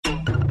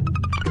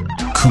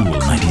Cool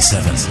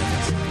 97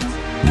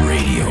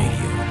 Radio.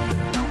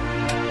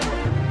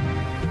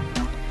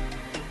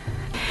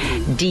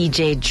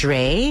 DJ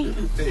Dre.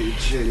 Hey,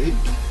 Jay.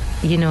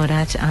 You know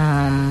that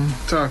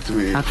Talk to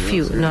me.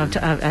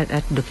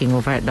 looking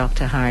over at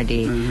Dr.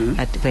 Hardy, going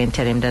to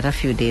tell him that a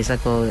few days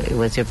ago it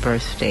was your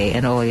birthday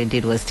and all you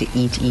did was to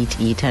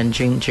eat and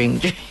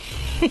drink.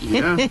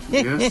 Yeah.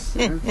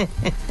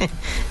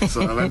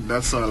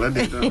 That's all I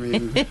did. I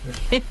mean,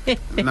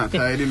 not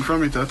hiding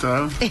from it at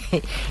all.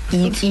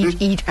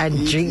 eat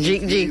and drink.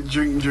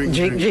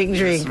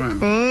 Yes, man.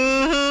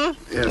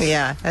 Yes.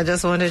 Yeah, I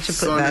just wanted to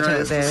put that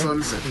out there.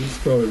 Sunset. He's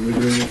probably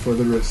doing it for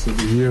the rest of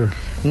the year.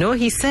 No,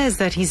 he says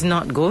that he's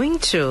not going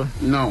to.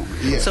 No,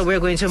 yes. So we're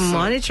going to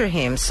monitor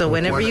him. So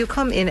whenever you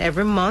come in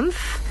every month,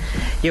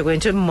 you're going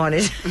to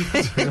monitor.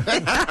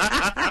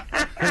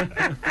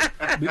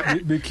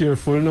 Be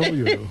careful now,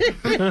 you know.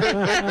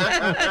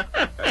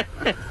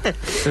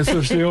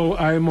 Especially how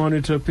I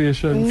monitor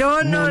patients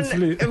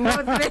monthly.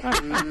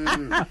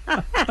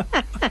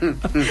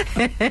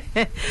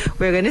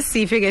 We're going to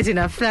see if you're getting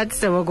a flat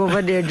stomach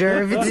over there,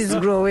 Jer, if it is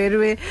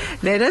growing.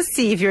 Let us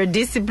see if you're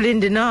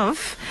disciplined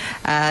enough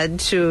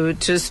to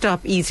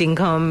stop eating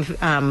come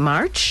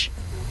March.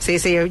 So you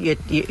say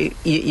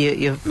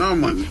no,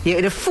 man.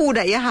 The food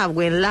that you have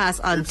will last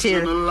until...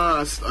 It's going to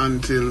last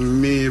until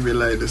maybe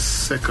like the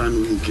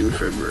second week in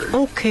February.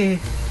 Okay.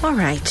 All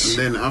right. And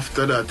then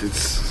after that,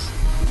 it's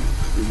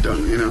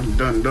done, you know.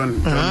 Done.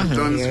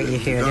 You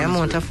hear the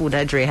amount of food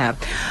that Dre have.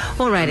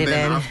 All righty and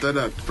then. After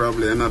that,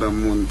 probably another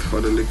month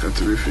for the liquor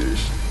to be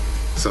finished.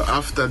 So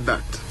after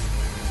that,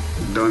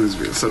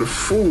 Dunsville. So the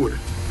food,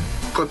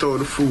 cut out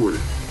the food.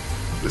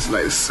 It's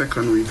like the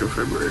second week of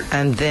February.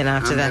 And then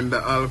after that? And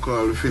then the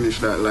alcohol will finish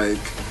that like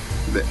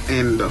the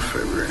end of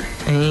February.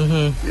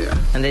 Mm-hmm. Yeah.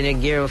 And then you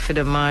gear up for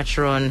the March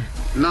run.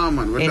 No,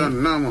 man, we're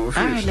done. No, man, we're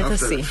finished. All right, let us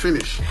see.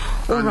 Finish.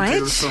 All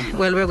right.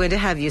 Well, we're going to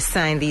have you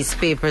sign these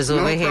papers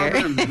over here.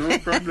 No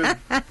problem.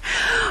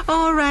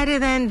 All righty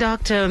then,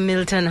 Dr.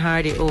 Milton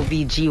Hardy,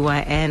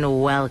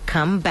 OBGYN.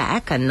 Welcome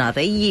back.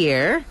 Another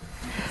year.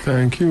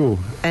 Thank you.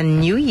 A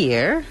new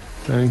year.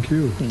 Thank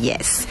you.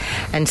 Yes.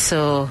 And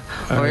so...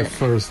 I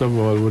first of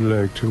all would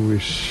like to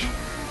wish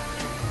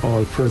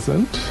all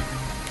present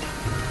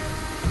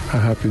a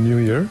Happy New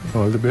Year,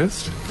 all the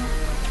best.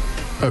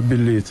 A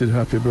belated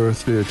happy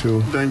birthday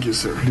to Thank you,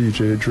 sir.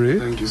 DJ Dre.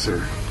 Thank you, sir.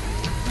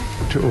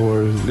 To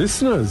our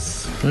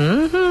listeners.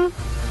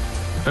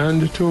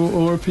 And to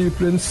our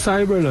people in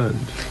Cyberland.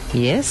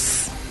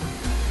 Yes.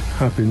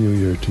 Happy New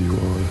Year to you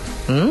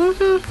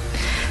all.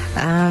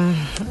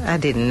 I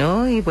didn't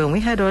know when we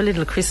had our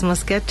little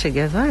Christmas get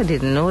together. I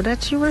didn't know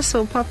that you were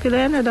so popular.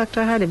 And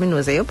Dr. Hardy, I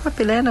was you're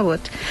popular,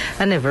 but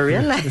I never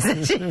realized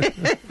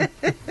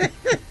that.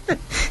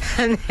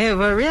 I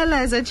never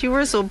realized that you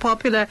were so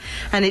popular,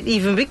 and it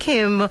even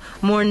became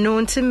more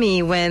known to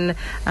me when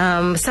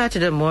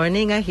Saturday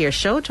morning I hear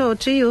shout out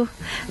to you.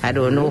 I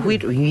don't know who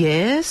it.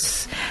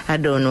 Yes, I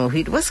don't know who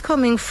it was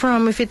coming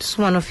from. If it's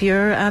one of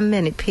your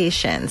many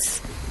patients.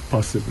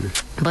 Possibly.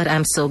 But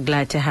I'm so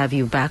glad to have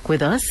you back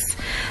with us.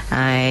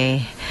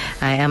 I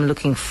am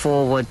looking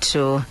forward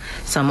to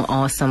some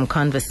awesome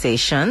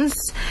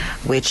conversations,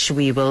 which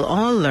we will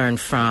all learn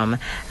from.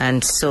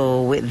 And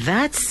so with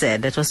that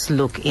said, let us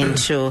look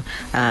into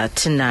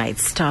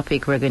tonight's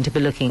topic. We're going to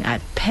be looking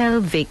at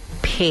pelvic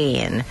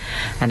pain.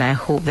 And I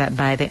hope that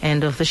by the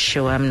end of the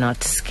show, I'm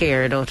not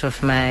scared out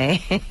of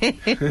my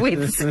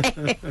wits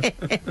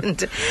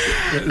end.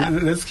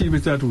 Let's keep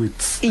it at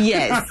wits.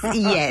 Yes.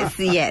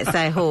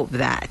 I hope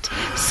that.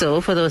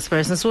 So for those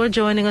persons who are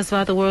joining us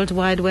via the World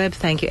Wide Web,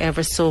 thank you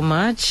ever so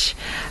much.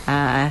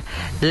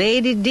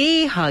 Lady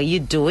D, how you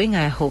doing?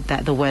 I hope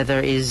that the weather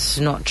is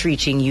not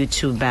treating you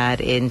too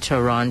bad in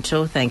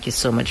Toronto. Thank you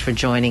so much for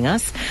joining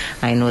us.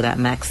 I know that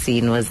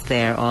Maxine was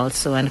there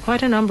also, and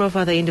quite a number of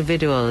other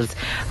individuals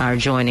are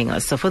joining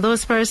us. So for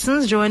those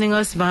persons joining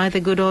us via the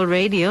good old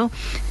radio,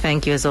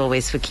 thank you as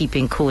always for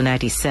keeping Cool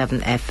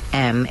 97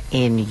 FM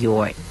in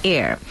your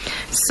ear.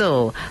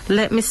 So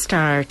let me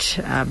start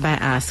by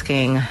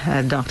asking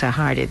Dr.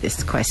 Hardy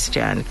this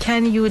question.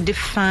 Can you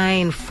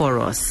define for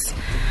us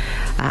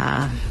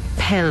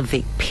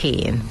pelvic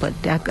pain? But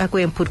I'm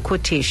going to put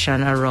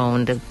quotation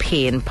around the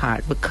pain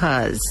part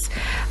because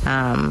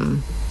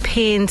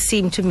pain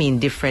seems to mean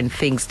different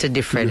things to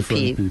different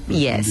people.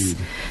 Yes. Indeed.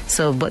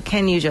 So, but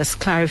can you just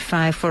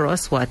clarify for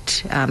us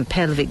what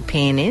pelvic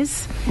pain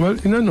is? Well,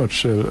 in a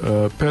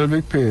nutshell,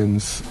 pelvic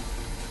pains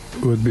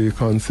would be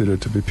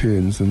considered to be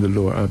pains in the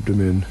lower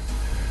abdomen.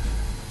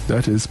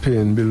 That is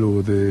pain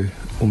below the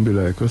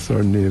umbilicus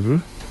or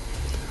navel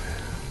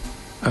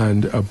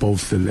and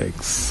above the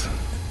legs.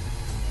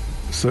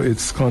 So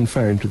it's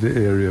confined to the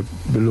area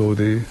below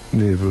the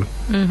navel,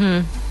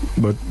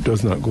 but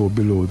does not go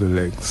below the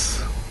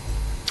legs.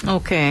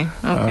 Okay.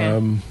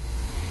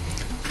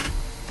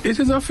 It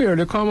is a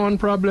fairly common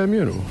problem,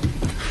 you know.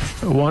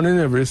 1 in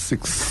every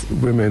 6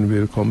 women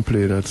will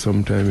complain at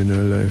some time in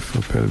their life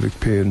of pelvic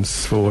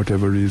pains for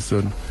whatever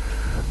reason.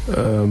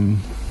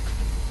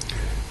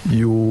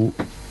 You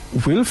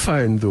will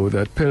find, though,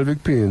 that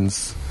pelvic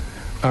pains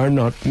are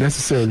not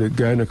necessarily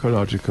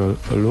gynecological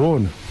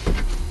alone.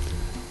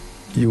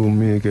 You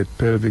may get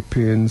pelvic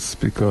pains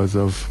because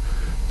of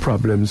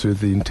problems with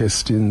the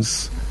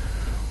intestines,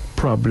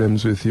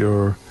 problems with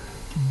your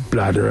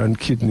bladder and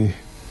kidney,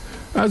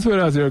 as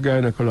well as your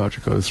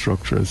gynecological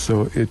structures.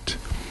 So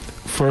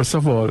first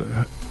of all,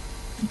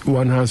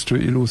 one has to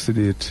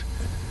elucidate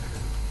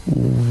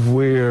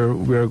where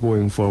we're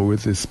going for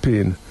with this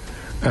pain.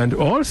 And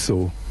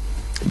also,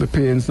 the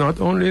pains not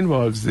only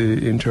involves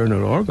the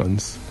internal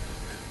organs,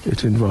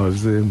 it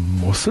involves the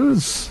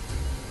muscles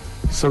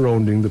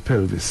surrounding the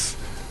pelvis,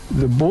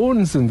 the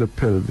bones in the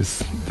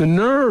pelvis, the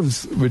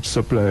nerves which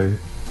supply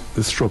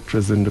the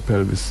structures in the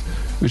pelvis,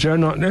 which are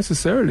not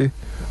necessarily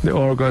the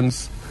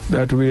organs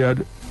that we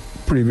had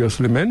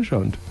previously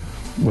mentioned,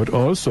 but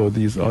also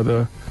these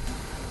other,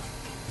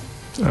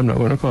 I'm not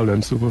going to call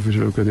them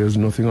superficial because there's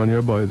nothing on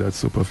your body that's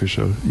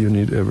superficial. You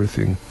need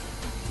everything.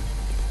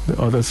 The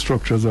other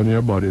structures on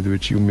your body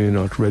which you may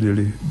not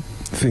readily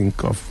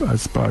think of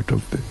as part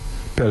of the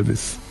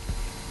pelvis.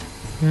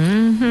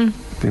 Mm-hmm.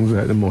 Things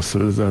like the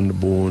muscles and the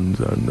bones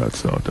and that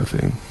sort of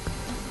thing.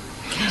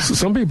 So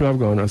some people have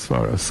gone as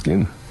far as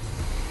skin.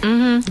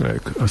 Mm-hmm.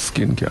 Like a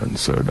skin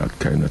cancer, that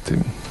kind of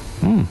thing.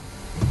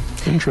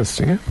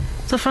 Interesting, eh?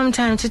 So from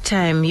time to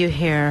time you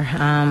hear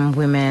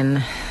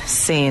women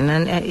saying,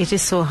 and it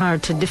is so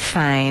hard to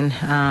define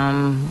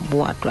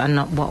what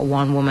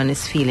one woman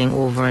is feeling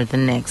over the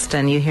next.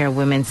 And you hear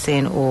women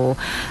saying,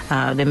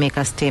 they make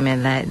a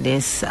statement like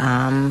this,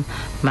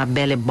 my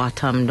belly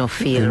bottom don't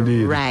feel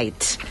Indeed.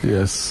 right.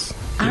 Yes.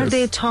 Are yes.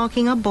 they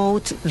talking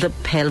about the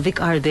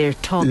pelvic? Are they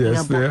talking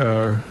Yes, about... they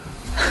are.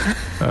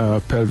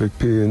 Pelvic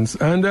pains.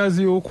 And as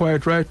you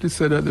quite rightly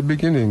said at the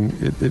beginning,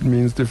 it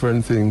means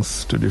different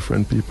things to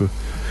different people.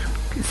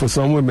 For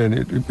some women,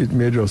 it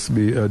may just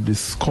be a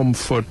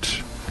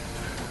discomfort.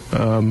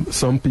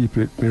 Some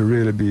people, it may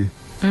really be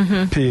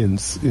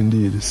pains,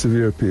 indeed,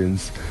 severe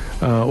pains.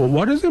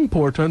 What is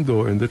important,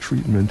 though, in the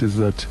treatment is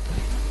that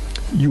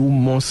you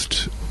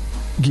must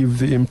give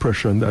the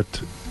impression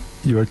that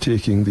you are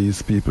taking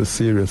these people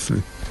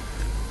seriously.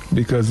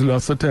 Because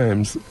lots of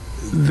times,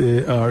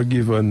 they are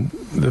given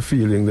the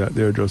feeling that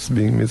they're just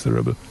being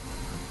miserable.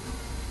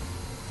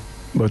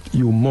 But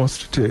you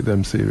must take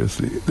them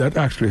seriously. That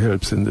actually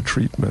helps in the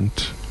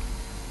treatment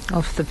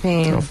of the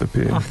pain. Of the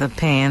pain. Of the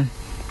pain.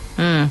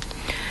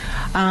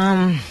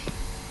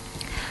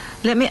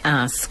 Let me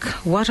ask,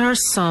 what are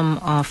some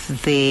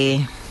of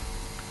the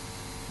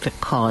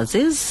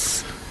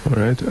causes? All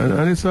right,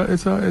 and it's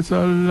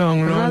a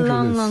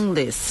long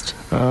list.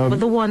 But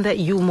the one that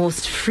you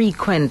most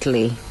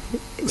frequently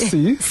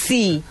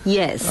see,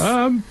 yes.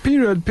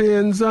 Period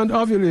pains and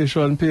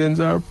ovulation pains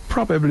are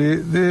probably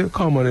the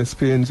commonest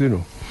pains, you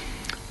know.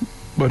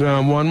 But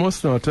one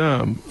must not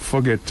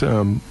forget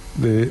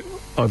the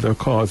other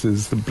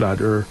causes, the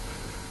bladder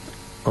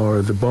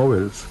or the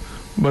bowels.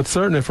 But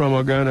certainly from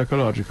a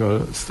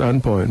gynecological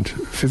standpoint,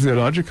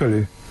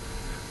 physiologically,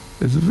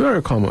 it's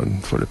very common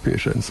for the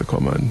patients to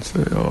come and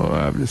say,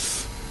 I have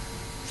this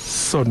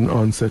sudden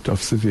onset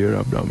of severe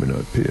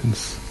abdominal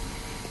pains.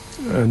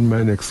 And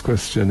my next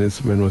question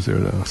is, when was your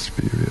last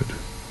period?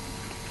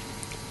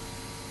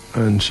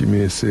 And she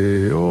may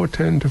say,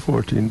 10 to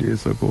 14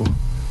 days ago.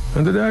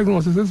 And the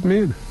diagnosis is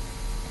made.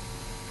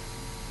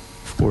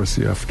 Of course,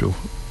 you have to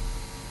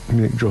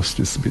make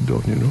justice be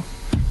done, you know.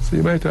 So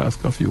you might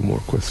ask a few more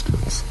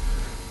questions.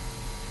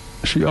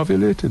 She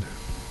ovulated.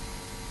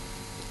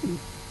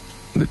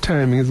 The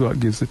timing is what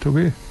gives it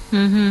away.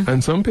 Mm-hmm.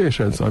 And some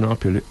patients on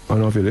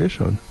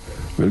ovulation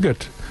will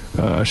get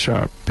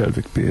sharp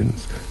pelvic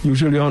pains,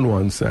 usually on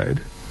one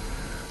side.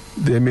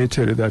 They may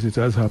tell you that it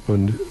has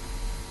happened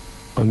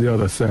on the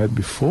other side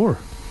before.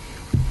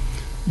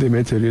 They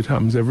may tell you it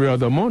happens every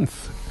other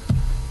month.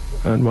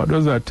 And what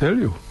does that tell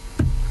you?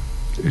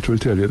 It will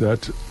tell you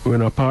that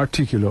when a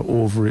particular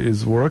ovary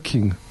is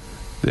working,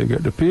 they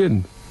get the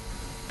pain,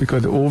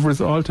 because the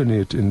ovaries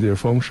alternate in their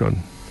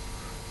function.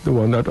 The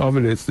one that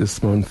ovulates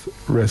this month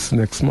rests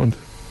next month,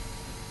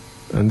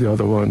 and the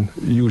other one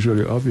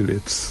usually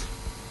ovulates.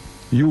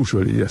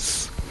 Usually,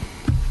 yes.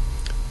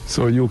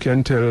 So you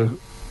can tell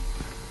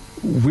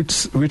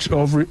which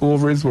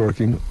ovary is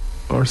working,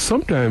 or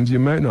sometimes you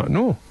might not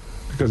know,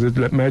 because it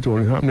might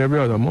only happen every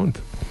other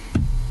month.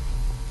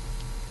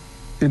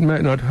 It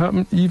might not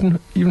happen even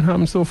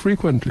happen so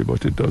frequently,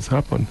 but it does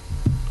happen.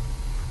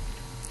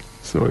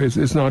 So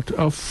it's not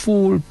a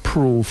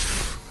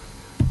foolproof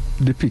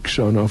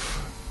depiction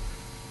of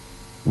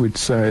which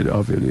side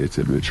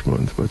ovulated which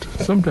month, but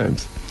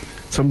sometimes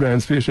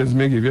patients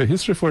may give you a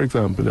history, for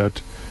example,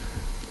 that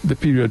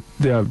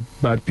they have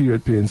bad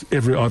period pains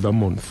every other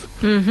month.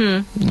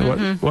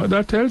 Mm-hmm. What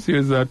that tells you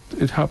is that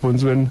it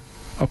happens when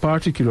a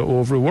particular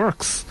ovary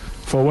works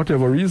for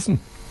whatever reason.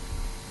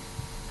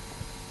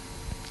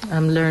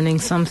 I'm learning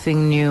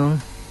something new.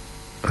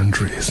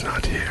 Andre is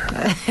not here.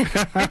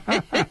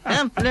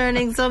 I'm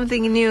learning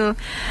something new.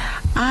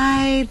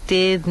 I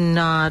did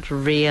not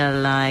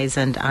realize,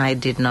 and I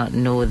did not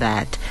know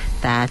that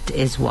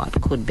is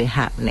what could be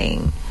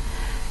happening.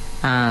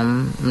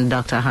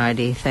 Dr.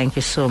 Hardy. Thank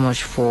you so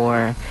much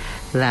for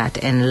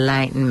that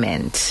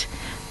enlightenment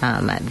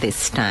at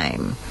this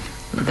time.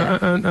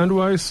 And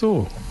why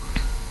so?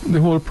 The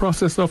whole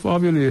process of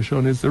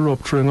ovulation is the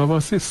rupturing of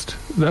a cyst.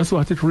 That's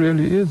what it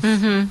really is.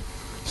 Mm-hmm.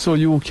 So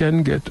you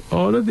can get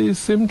all of these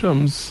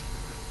symptoms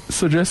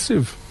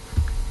suggestive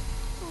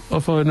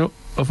of a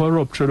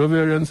ruptured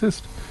ovarian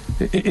cyst.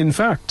 In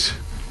fact,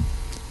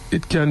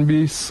 it can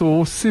be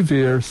so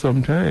severe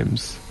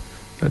sometimes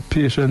that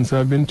patients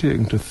have been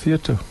taken to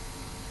theatre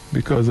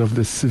because of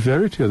the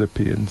severity of the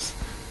pains.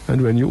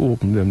 And when you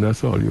open them,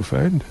 that's all you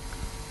find.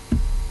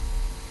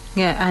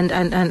 Yeah,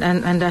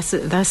 and that's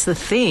the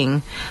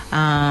thing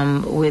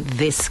with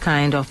this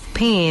kind of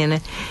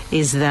pain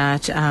is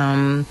that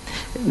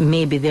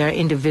maybe there are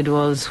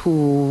individuals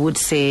who would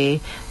say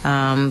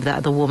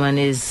that the woman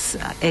is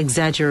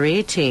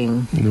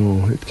exaggerating.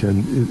 No,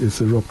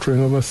 it's a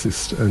rupturing of a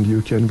cyst, and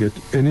you can get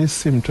any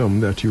symptom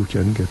that you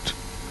can get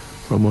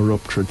from a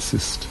ruptured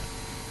cyst.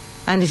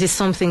 And it is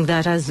something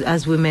that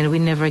as women we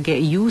never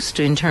get used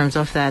to in terms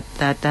of that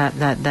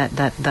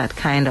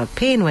kind of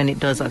pain when it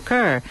does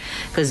occur.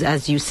 Because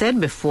as you said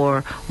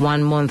before,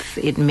 1 month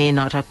it may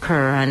not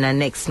occur and the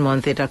next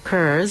month it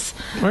occurs.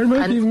 Or it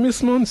might even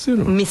miss months, you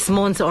know. Miss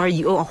months or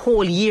a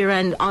whole year,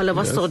 and all of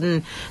a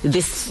sudden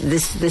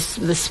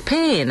this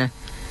pain.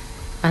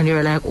 And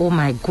you're like, oh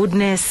my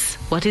goodness,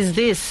 what is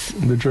this?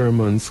 The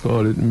Germans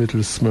call it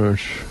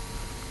Mittelsmärch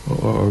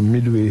or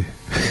midway.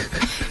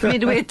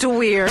 Midway to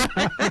where?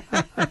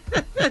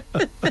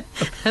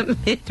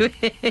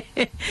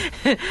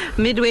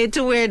 midway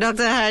to where,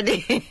 Dr.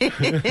 Hardy?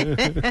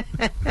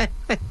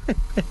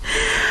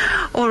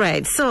 All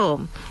right.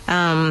 So,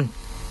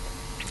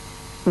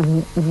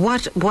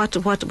 what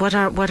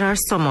are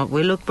some of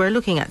we're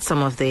looking at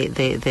some of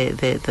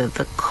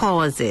the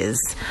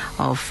causes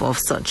of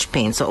such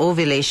pain. So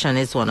ovulation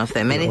is one of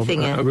them.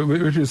 Anything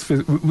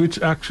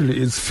which actually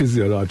is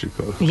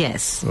physiological.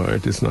 Yes. All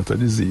right. It's not a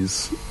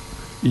disease,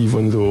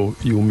 even though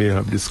you may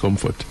have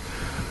discomfort.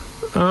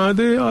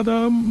 The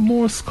other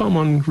most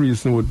common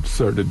reason would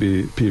certainly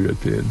be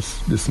period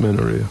pains,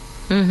 dysmenorrhea.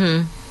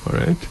 Mm-hmm. All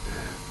right,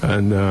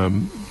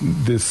 and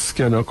this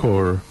can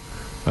occur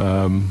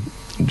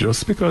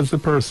just because the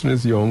person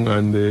is young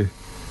and the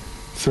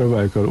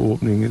cervical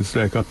opening is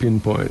like a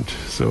pinpoint.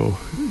 So,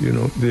 you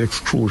know, the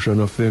extrusion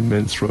of the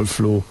menstrual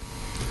flow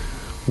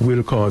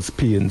will cause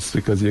pains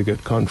because you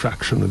get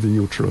contraction of the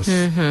uterus.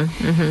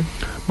 Mm-hmm. Mm-hmm.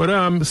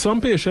 But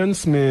some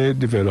patients may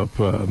develop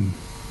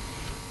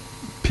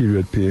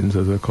period pains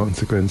as a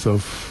consequence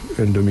of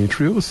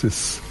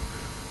endometriosis,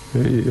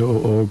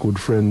 or a good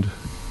friend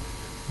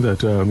that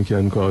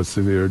can cause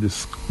severe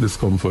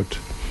discomfort.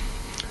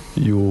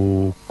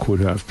 You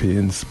could have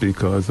pains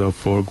because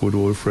of our good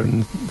old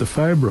friend, the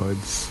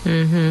fibroids.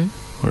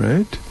 Mm-hmm. All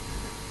right?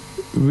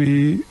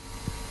 We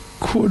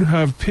could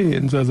have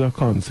pains as a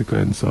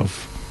consequence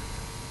of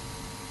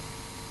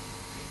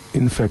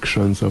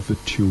infections of the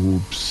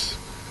tubes.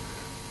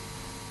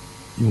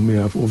 You may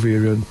have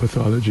ovarian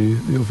pathology,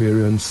 the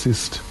ovarian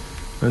cyst,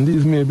 and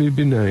these may be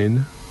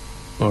benign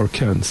or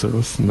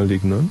cancerous,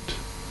 malignant.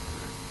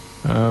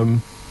 The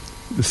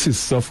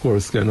cysts, of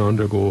course, can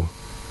undergo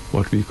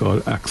what we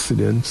call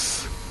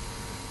accidents,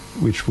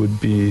 which would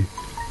be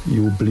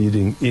you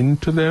bleeding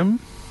into them.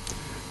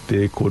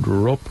 They could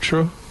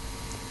rupture,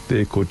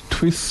 they could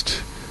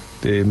twist,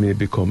 they may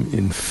become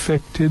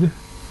infected.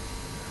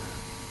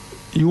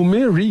 You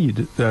may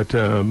read that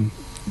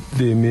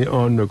they may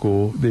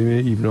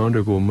even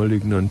undergo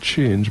malignant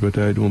change, but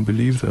I don't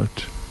believe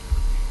that.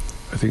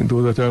 I think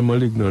those that are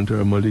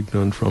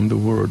malignant from the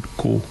word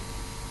go.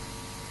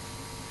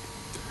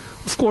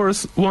 Of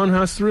course, one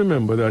has to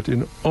remember that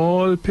in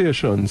all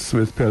patients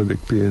with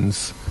pelvic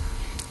pains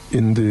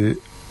in the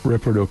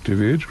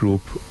reproductive age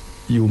group,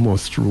 you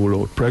must rule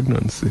out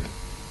pregnancy.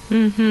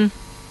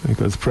 Mm-hmm.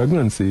 Because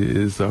pregnancy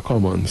is a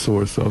common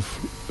source of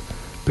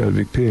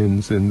pelvic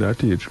pains in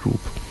that age group.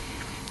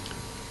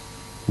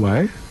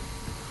 Why?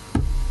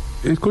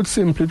 It could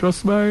simply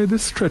just by the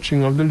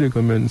stretching of the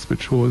ligaments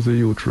which holds the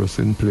uterus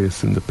in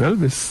place in the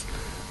pelvis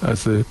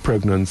as the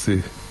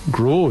pregnancy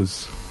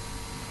grows.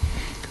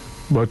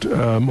 But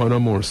on a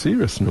more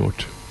serious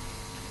note,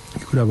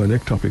 you could have an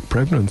ectopic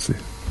pregnancy.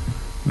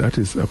 That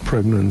is a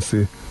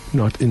pregnancy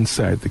not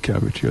inside the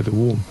cavity of the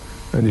womb.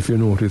 And if you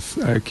notice,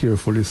 I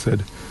carefully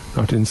said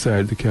not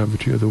inside the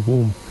cavity of the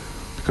womb.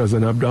 Because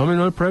an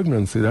abdominal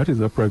pregnancy, that is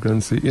a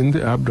pregnancy in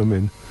the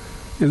abdomen,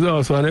 is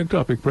also an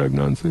ectopic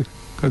pregnancy,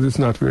 because it's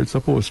not where it's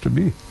supposed to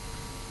be.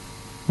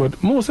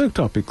 But most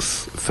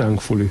ectopics,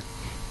 thankfully,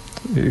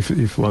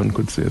 if one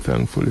could say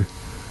thankfully,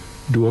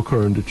 do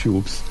occur in the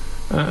tubes.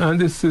 And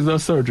this is a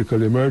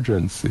surgical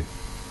emergency,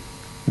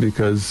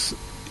 because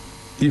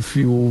if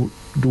you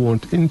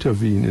don't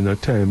intervene in a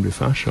timely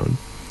fashion,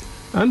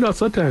 and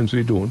lots of times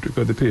we don't,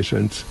 because the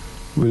patient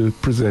will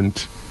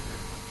present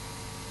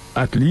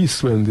at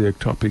least when the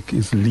ectopic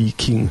is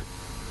leaking,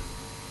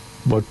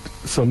 but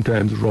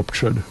sometimes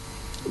ruptured,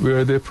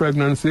 where the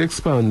pregnancy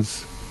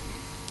expands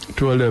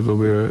to a level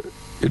where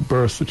it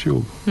bursts the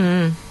tube.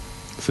 Mm.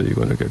 So you're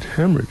going to get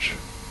hemorrhage.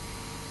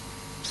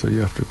 So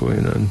you have to go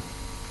in and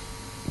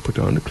put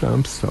on the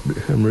clamps, stop the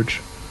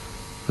hemorrhage,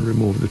 and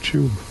remove the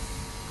tube.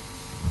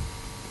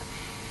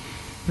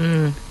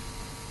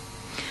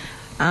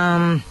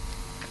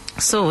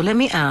 So let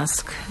me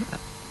ask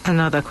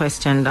another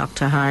question,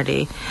 Dr.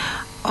 Hardy.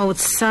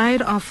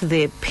 Outside of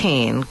the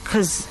pain,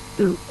 because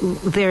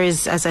there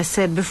is, as I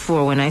said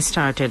before when I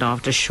started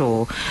off the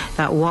show,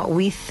 that what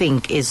we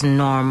think is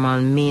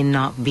normal may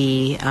not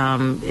be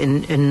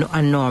in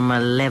a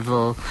normal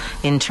level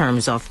in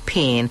terms of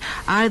pain.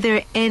 Are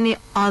there any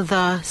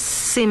other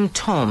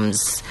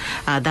symptoms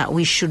that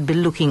we should be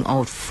looking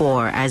out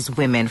for as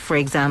women? For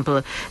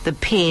example, the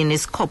pain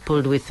is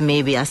coupled with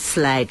maybe a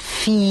slight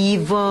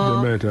fever.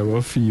 They might have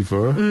a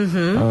fever.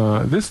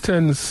 This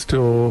tends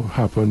to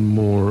happen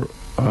more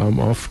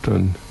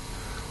often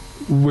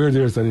where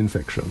there's an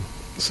infection.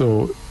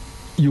 So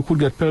you could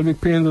get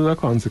pelvic pain as a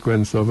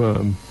consequence of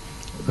a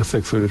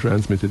sexually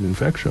transmitted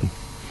infection.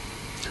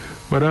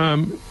 But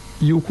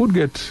you could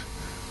get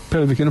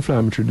pelvic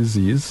inflammatory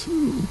disease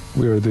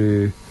where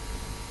the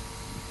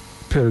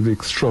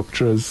pelvic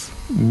structures,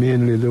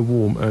 mainly the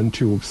womb and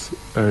tubes,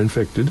 are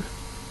infected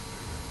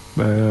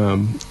by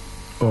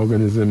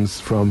organisms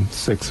from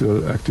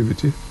sexual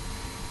activity.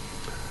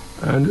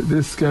 And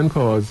this can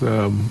cause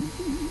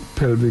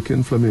pelvic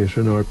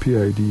inflammation, or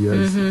PID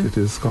as it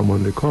is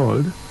commonly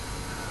called,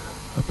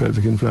 a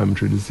pelvic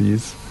inflammatory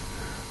disease.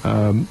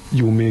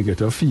 You may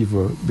get a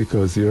fever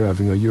because you're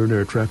having a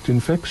urinary tract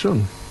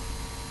infection.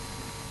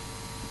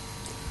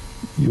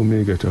 You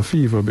may get a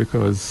fever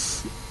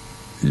because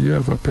you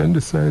have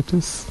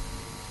appendicitis.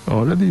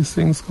 All of these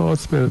things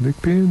cause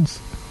pelvic pains.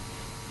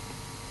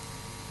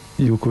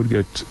 You could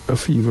get a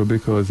fever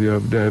because you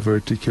have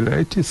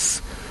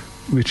diverticulitis,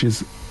 which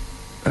is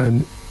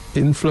an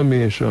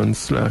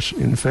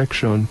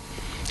inflammation/infection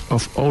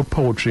of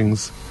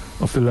outpouchings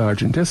of the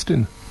large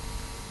intestine.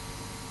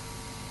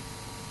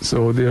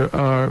 So there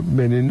are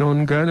many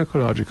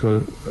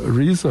non-gynecological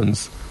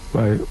reasons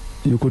why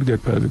you could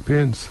get pelvic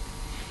pains.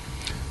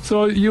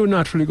 So you're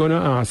naturally going to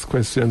ask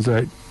questions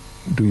like,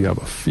 do you have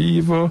a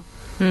fever?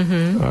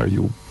 Are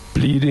you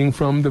bleeding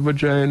from the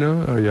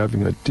vagina? Are you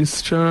having a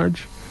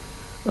discharge?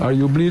 Are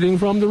you bleeding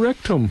from the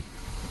rectum?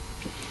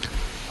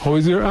 How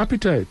is your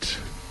appetite?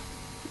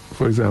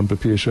 For example,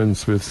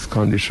 patients with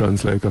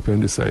conditions like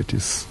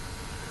appendicitis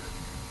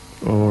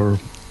or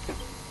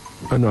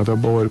another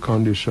bowel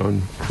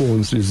condition,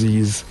 Crohn's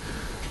disease,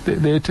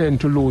 they tend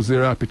to lose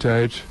their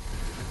appetite.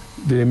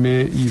 They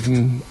may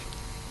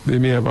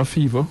have a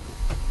fever.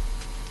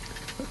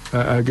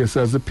 I guess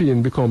as the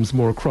pain becomes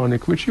more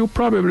chronic, which you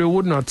probably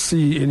would not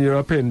see in your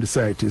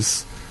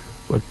appendicitis,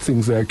 but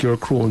things like your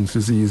Crohn's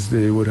disease,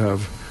 they would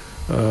have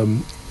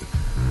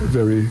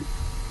very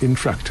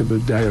intractable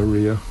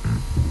diarrhea.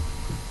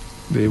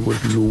 They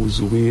would lose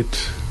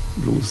weight,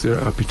 lose their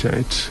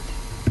appetite.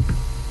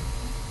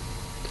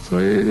 So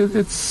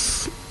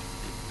it's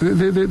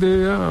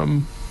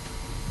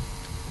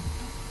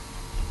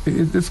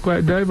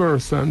quite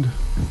diverse and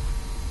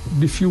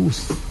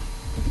diffuse.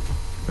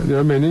 And there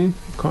are many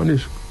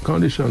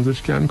conditions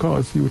which can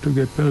cause you to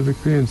get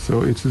pelvic pain.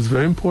 So it is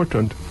very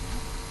important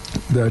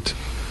that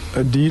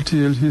a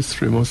detailed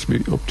history must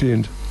be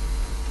obtained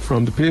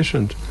from the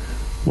patient.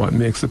 What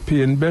makes the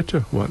pain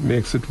better? What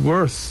makes it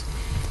worse?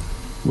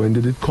 When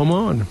did it come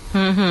on?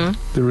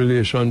 The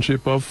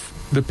relationship of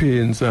the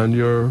pains and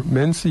your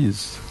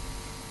menses.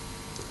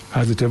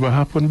 Has it ever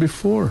happened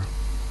before?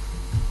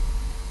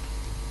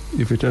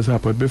 If it has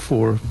happened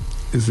before,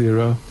 is there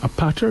a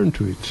pattern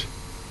to it?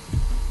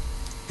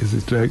 Is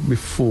it like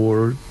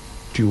before,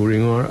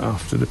 during, or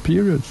after the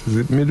periods? Is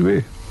it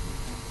midway?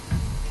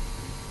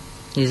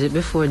 Is it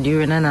before,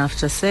 during, and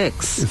after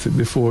sex? Is it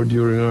before,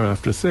 during, or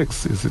after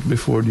sex? Is it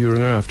before,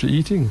 during, or after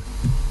eating?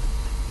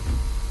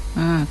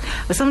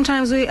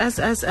 Sometimes we,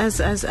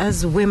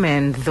 as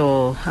women,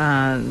 though,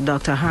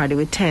 Dr. Hardy,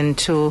 we tend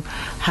to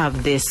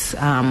have this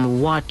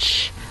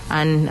watch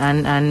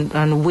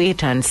and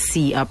wait and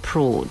see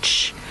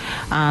approach,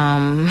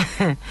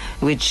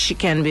 which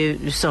can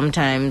be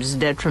sometimes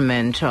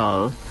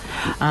detrimental.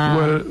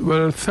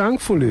 Well,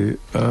 thankfully,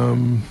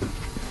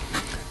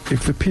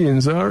 if the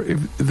pains are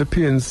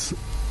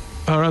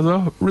as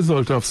a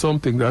result of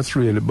something that's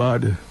really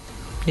bad,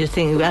 you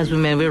think as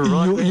women we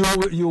run?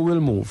 You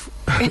will move.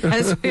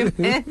 As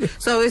women.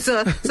 So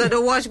the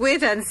watch,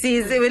 wait and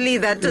see, we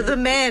leave that to the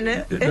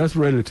men. That's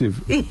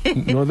relative.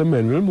 No, the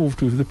men will move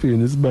too if the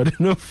pain is bad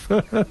enough.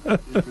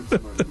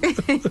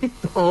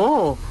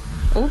 Oh,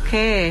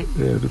 okay.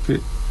 Yeah,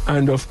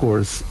 and of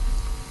course,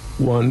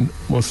 one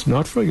must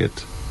not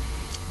forget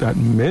that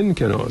men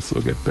can also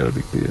get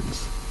pelvic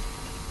pains.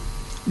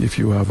 If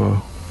you have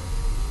a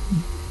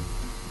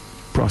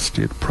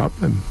prostate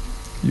problem,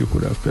 you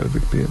could have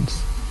pelvic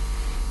pains.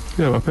 If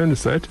you have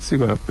appendicitis, you're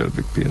going to have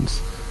pelvic pains.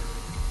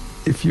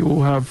 If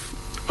you have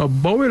a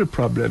bowel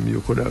problem,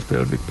 you could have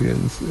pelvic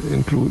pains,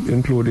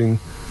 including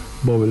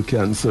bowel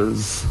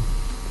cancers.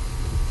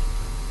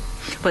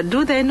 But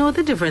do they know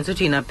the difference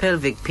between a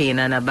pelvic pain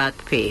and a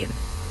back pain?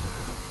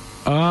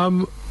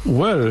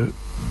 Well,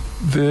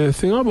 The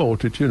thing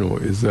about it,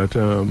 is that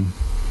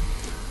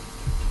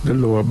the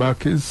lower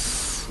back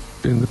is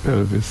in the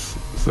pelvis,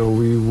 so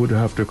we would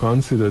have to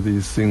consider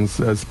these things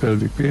as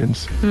pelvic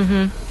pains.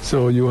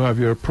 So you have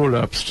your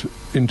prolapsed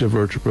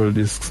intervertebral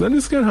discs, and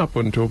this can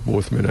happen to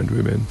both men and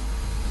women.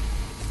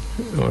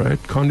 All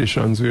right,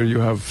 conditions where you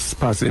have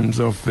spasms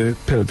of the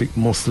pelvic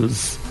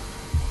muscles,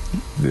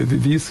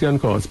 these can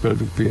cause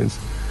pelvic pains.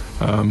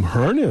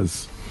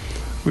 Hernias,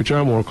 which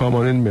are more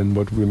common in men,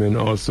 but women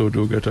also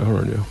do get a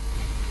hernia,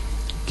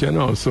 can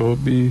also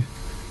be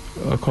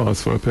a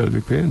cause for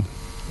pelvic pain.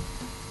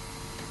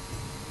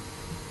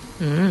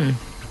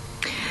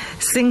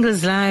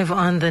 Singles live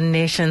on the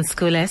Nation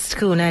School S,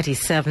 Cool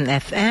 97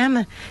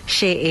 FM.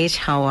 Shay H,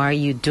 how are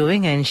you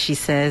doing? And she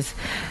says,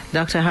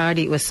 Dr.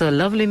 Hardy, it was so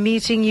lovely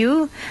meeting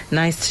you.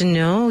 Nice to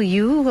know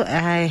you.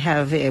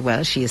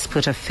 She has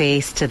put a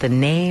face to the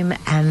name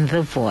and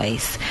the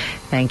voice.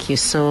 Thank you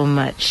so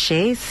much,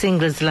 Shay.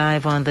 Singles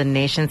live on the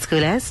Nation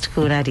School S,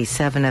 Cool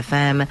 97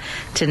 FM.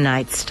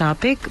 Tonight's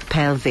topic,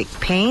 pelvic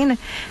pain.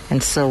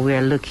 And so we're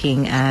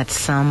looking at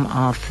some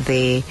of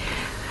the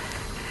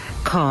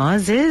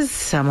causes,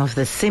 some of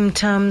the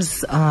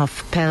symptoms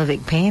of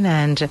pelvic pain,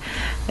 and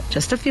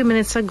just a few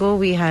minutes ago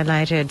we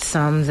highlighted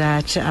some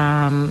that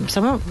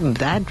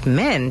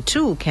men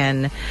too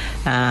can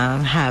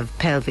have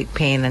pelvic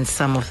pain, and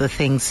some of the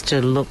things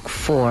to look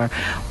for.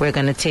 We're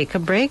going to take a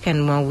break,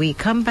 and when we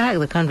come back,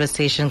 the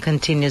conversation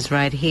continues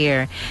right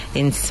here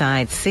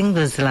inside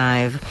Singles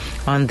Live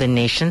on the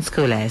Nation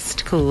School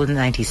Est, Cool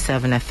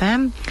 97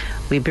 FM.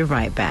 We'll be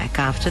right back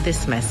after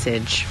this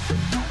message.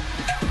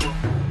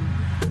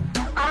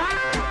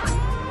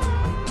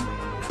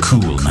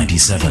 Cool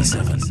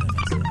 97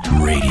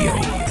 Radio.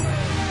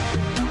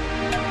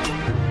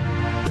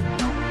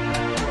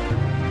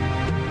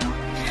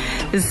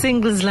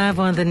 Singles live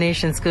on the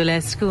Nation School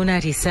at School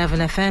 97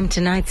 FM.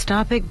 Tonight's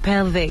topic,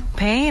 pelvic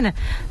pain.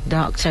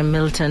 Dr.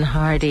 Milton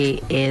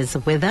Hardy is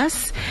with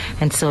us.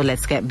 And so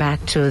let's get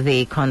back to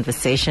the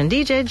conversation.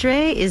 DJ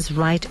Dre is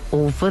right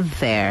over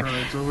there.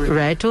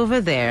 Right over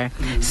there.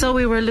 So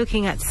we were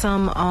looking at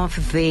some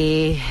of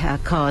the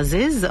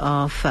causes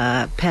of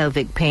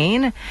pelvic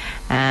pain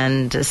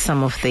and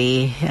some of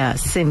the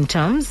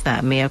symptoms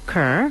that may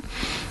occur.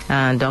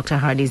 Dr.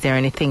 Hardy, is there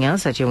anything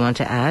else that you want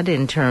to add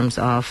in terms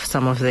of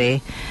some of the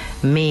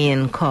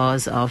main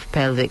cause of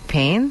pelvic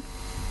pain?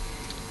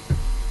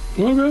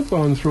 Well, we've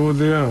gone through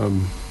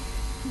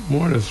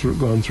more or less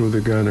gone through the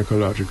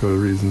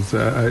gynecological reasons.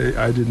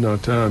 I did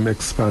not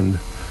expand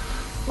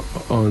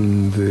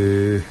on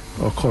the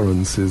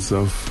occurrences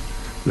of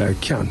like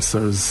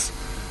cancers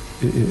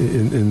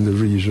in the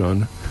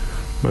region,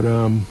 but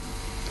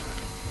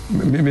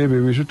maybe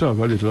we should talk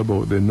a little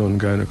about the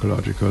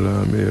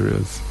non-gynecological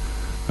areas.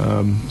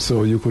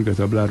 So you could get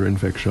a bladder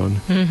infection.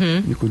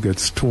 You could get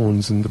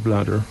stones in the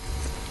bladder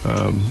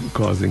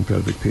causing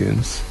pelvic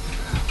pains.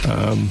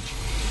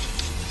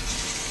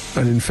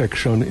 An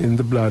infection in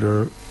the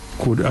bladder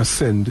could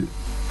ascend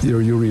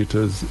your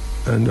ureters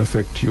and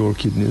affect your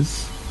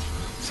kidneys.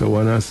 So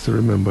one has to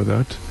remember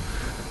that.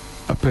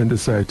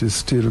 Appendicitis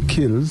still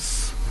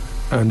kills,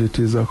 and it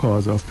is a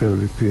cause of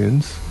pelvic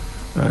pains.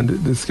 And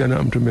this can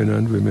happen to men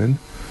and women.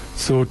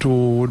 So too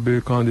would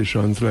be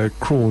conditions like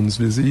Crohn's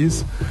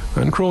disease.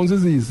 And Crohn's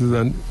disease is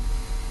an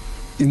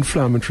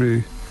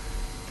inflammatory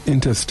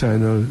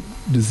intestinal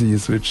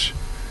disease which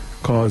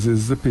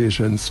causes the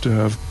patients to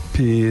have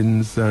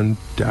pains and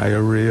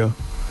diarrhea.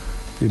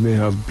 They may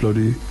have blood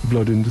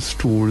in the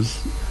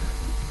stools.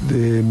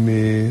 They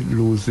may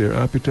lose their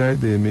appetite.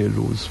 They may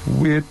lose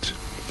weight.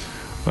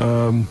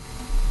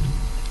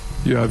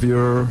 You have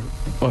your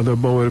other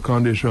bowel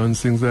conditions,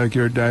 things like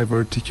your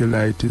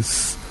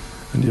diverticulitis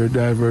and your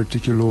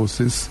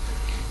diverticulosis.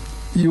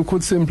 You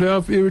could simply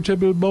have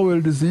irritable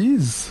bowel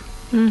disease,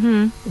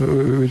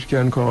 which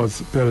can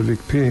cause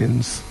pelvic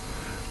pains.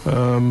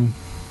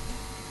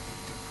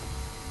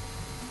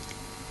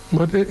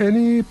 But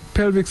any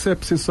pelvic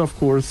sepsis, of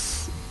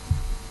course,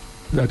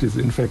 that is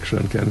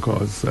infection, can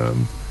cause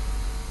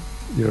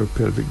your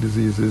pelvic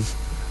diseases.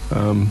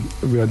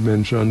 We had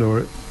mentioned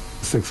our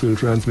sexually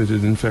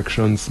transmitted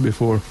infections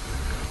before.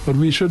 But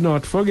we should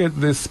not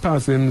forget the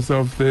spasms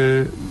of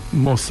the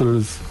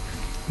muscles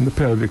in the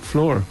pelvic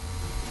floor.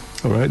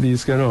 All right,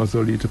 these can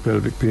also lead to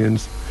pelvic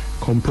pains.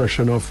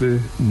 Compression of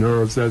the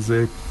nerves as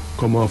they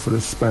come off of the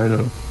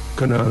spinal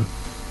canal.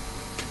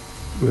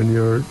 When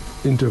your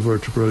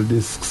intervertebral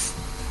discs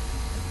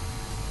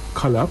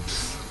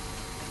collapse,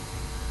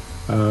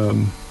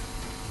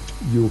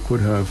 you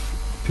could have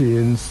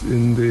pains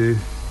in the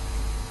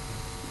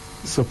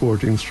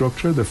supporting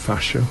structure, the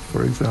fascia,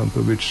 for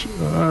example, which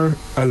are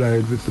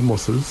allied with the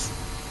muscles.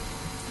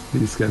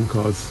 These can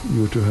cause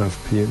you to have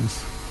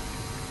pains.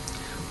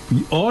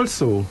 We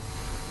also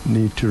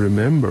need to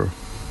remember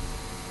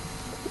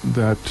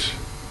that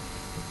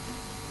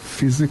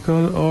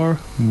physical or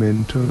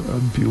mental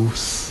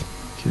abuse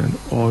can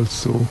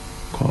also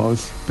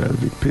cause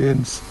pelvic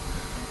pains.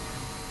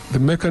 The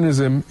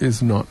mechanism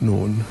is not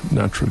known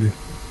naturally,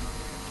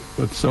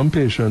 but some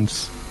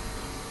patients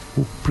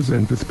who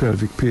present with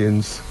pelvic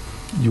pains,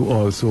 you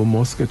also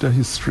must get a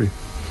history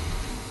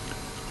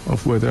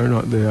of whether or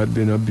not they had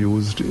been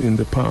abused in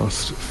the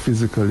past,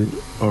 physically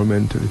or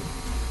mentally.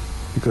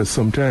 Because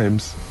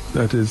sometimes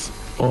that is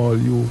all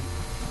you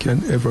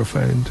can ever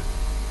find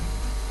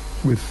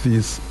with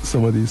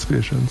some of these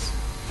patients.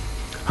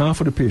 Half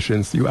of the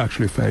patients you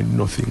actually find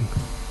nothing.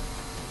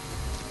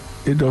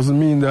 It doesn't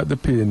mean that the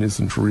pain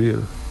isn't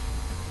real.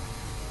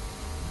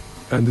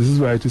 And this is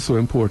why it is so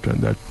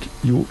important that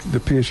the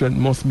patient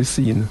must be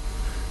seen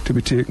to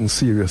be taken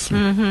seriously.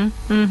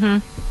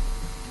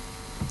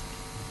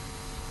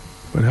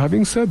 But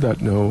having said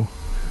that now,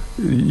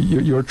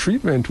 your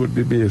treatment would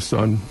be based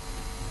on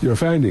your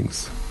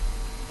findings.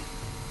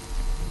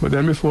 But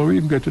then before we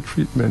even get to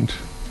treatment,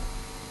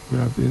 we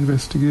have the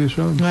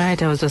investigation. Right,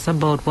 I was just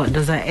about what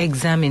does an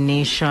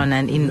examination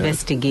and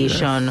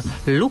investigation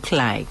look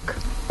like?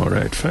 All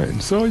right, fine.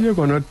 So you're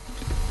going to,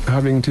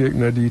 having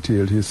taken a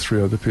detailed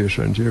history of the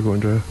patient, you're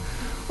going to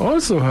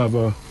also have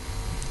a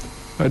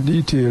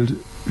detailed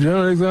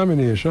general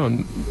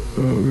examination,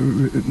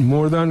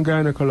 more than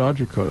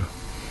gynecological,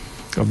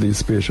 of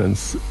these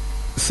patients,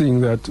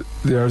 seeing that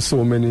there are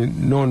so many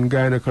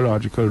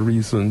non-gynecological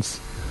reasons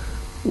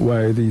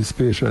why these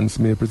patients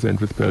may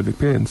present with pelvic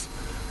pains.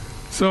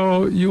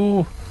 So we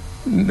will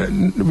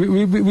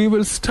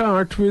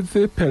start with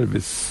the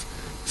pelvis,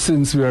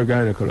 since we are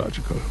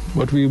gynecological,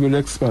 but we will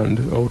expand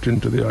out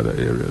into the other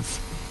areas.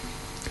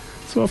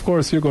 So of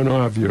course you're going to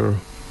have your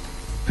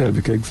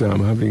pelvic exam,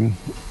 having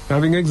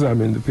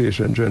examined the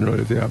patient,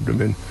 generally the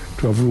abdomen,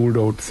 to have ruled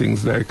out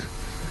things like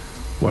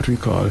what we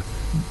call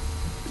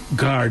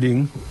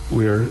guarding,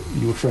 where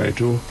you try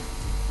to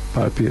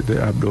palpate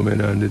the abdomen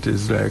and it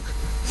is like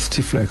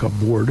stiff like a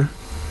board,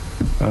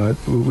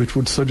 which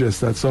would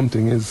suggest that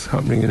something is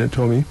happening in the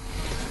tummy.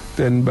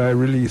 Then by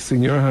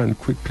releasing your hand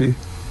quickly,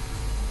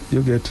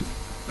 you get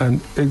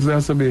an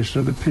exacerbation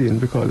of the pain.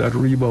 We call that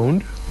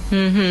rebound.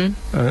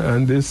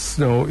 And this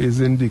now is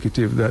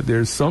indicative that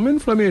there's some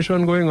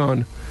inflammation going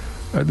on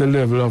at the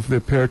level of the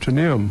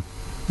peritoneum,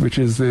 which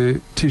is the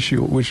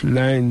tissue which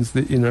lines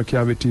the inner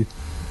cavity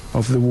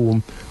of the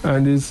womb,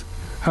 and is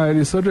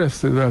highly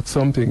suggestive that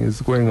something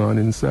is going on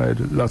inside,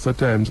 lots of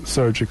times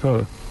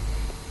surgical.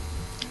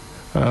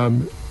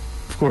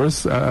 Of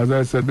course, as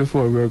I said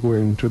before, we're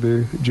going to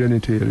the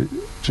genitalia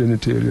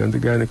and the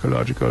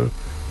gynecological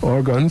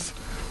organs,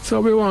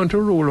 so we want to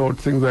rule out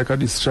things like a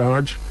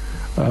discharge,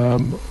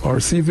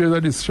 or see if there's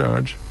a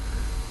discharge.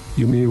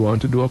 You may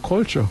want to do a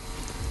culture,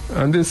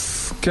 and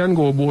this can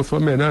go both for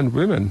men and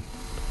women,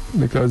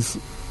 because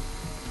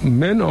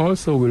men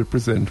also will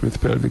present with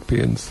pelvic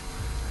pains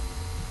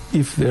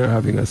if they're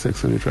having a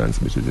sexually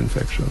transmitted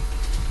infection.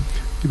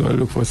 You're going to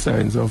look for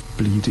signs of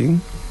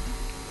bleeding.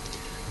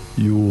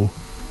 You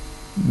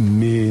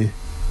may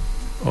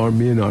or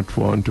may not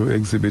want to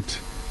exhibit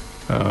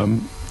the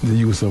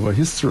use of a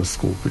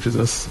hysteroscope,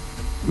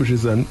 which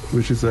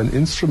is an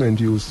instrument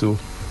used to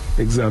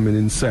examine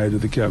inside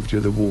of the cavity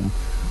of the womb.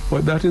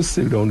 But that is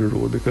still down the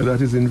road because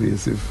that is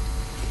invasive.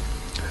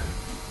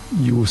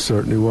 You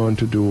certainly want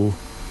to do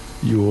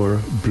your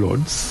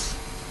bloods,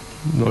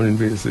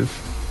 non-invasive.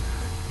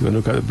 You're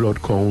going to look at the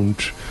blood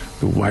count,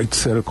 the white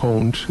cell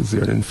count, is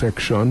there an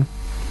infection?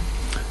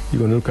 You're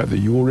going to look at the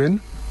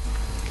urine.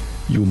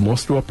 You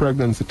must do a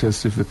pregnancy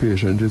test if the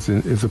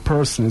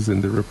person is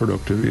in the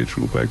reproductive age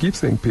group. I keep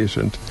saying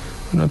patient,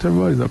 not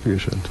everybody is a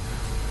patient.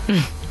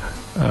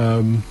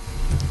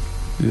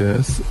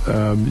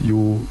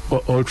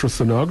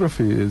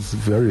 Ultrasonography is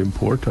very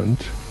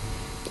important.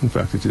 In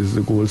fact, it is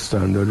the gold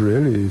standard,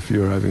 really, if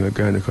you're having a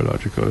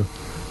gynecological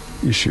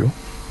issue.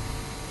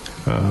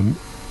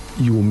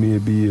 You may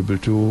be able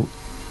to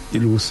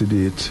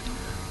elucidate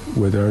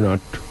whether or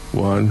not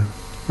one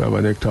have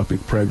an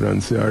ectopic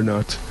pregnancy or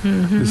not.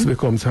 This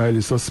becomes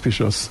highly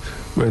suspicious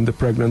when the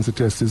pregnancy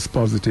test is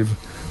positive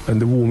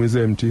and the womb is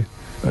empty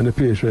and the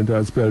patient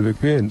has pelvic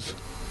pains.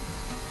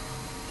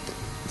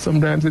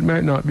 Sometimes it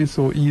might not be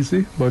so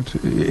easy, but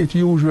it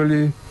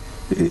usually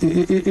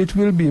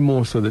will be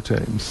most of the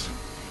times.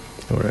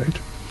 All right.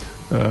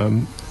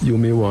 You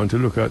may want to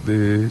look at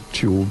the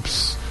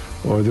tubes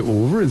or the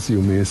ovaries.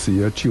 You may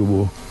see a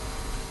tubal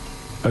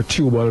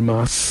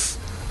mass,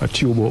 a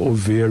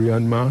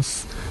tubo-ovarian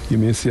mass. You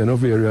may see an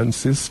ovarian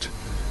cyst.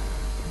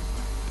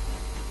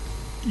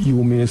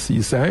 You may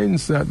see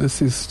signs that the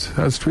cyst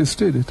has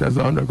twisted, it has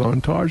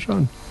undergone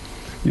torsion.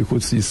 You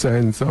could see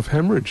signs of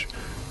hemorrhage.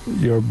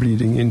 You're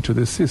bleeding into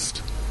the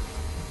cyst,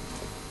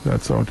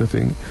 that sort of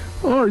thing.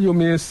 Or you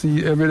may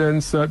see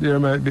evidence that there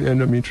might be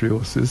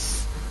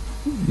endometriosis,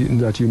 in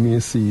that you may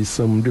see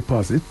some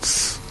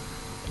deposits.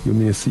 You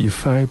may see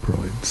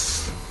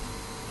fibroids.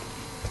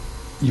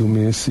 You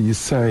may see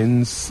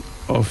signs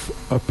of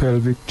a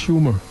pelvic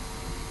tumor.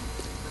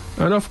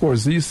 And of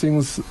course, these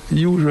things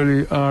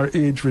usually are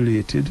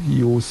age-related.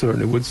 You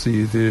certainly would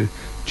see the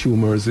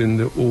tumors in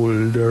the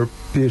older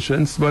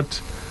patients,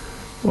 but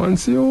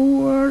once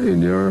you are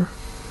in your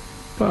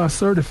past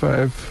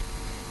 35,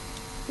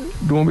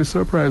 don't be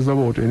surprised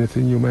about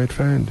anything you might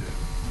find.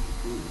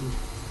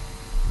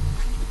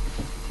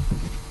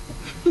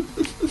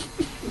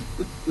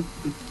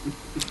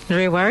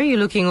 Ray, why are you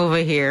looking over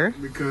here?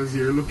 Because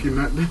you're looking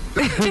at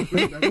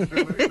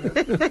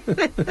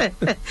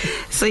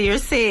So you're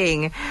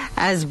saying,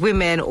 as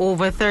women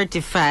over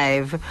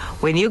 35,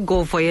 when you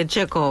go for your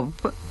checkup,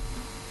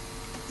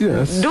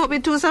 Yes. don't be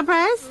too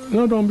surprised?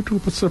 No, don't be too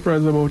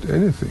surprised about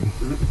anything.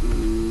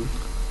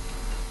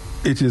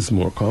 It is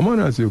more common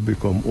as you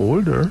become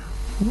older.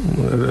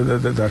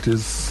 That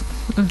is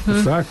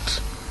a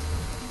fact.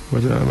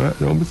 But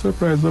don't be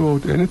surprised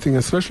about anything,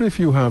 especially if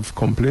you have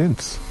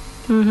complaints.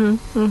 Well,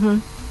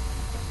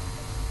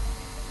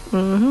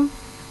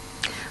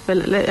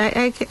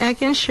 I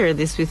can share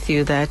this with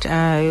you that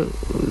I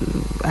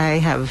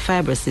have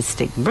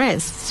fibrocystic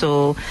breast.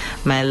 So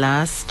my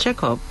last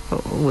checkup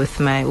with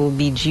my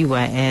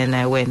OBGYN,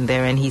 I went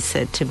there and he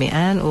said to me,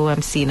 Anne,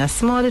 I'm seeing a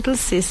small little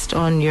cyst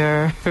on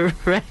your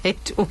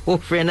right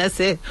ovary. And I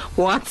said,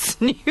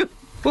 what's new?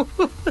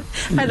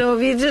 I don't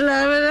mean to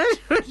laugh at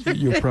that.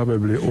 You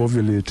probably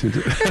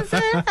ovulated.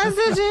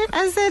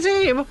 I said to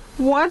him,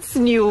 what's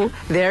new?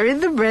 They're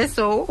in the breast.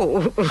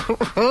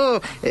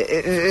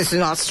 It's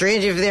not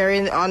strange if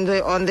they're on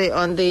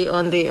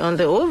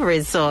the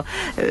ovaries. So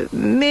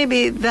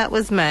maybe that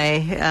was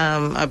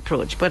my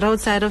approach. But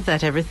outside of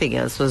that, everything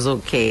else was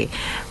okay.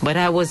 But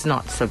I was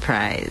not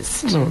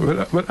surprised.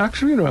 No, but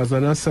actually, as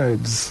an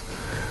aside,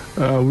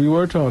 we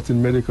were taught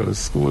in medical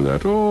school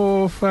that,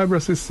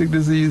 fibrocystic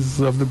disease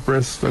of the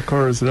breast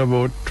occurs in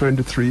about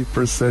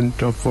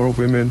 23% of our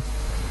women.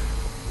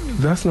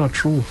 That's not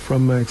true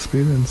from my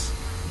experience.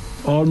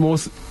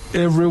 Almost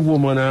every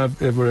woman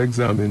I've ever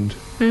examined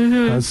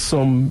has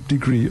some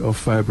degree of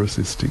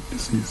fibrocystic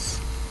disease.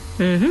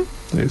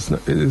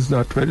 It is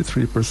not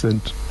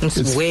 23%.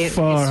 It's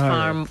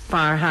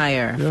far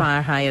higher. Yeah.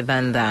 Far higher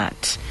than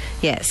that.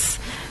 Yes.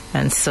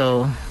 And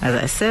so, as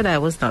I said, I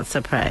was not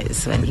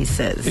surprised when he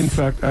says. In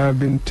fact, I have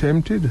been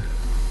tempted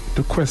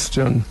to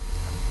question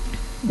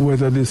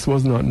whether this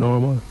was not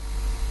normal.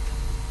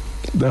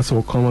 That's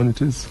how common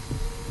it is.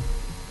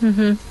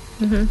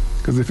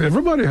 Because if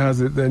everybody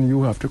has it, then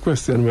you have to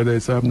question whether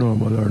it's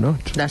abnormal or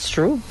not. That's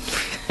true.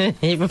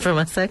 Even from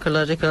a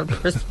psychological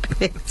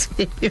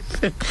perspective.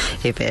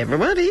 If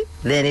everybody,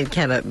 then it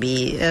cannot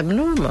be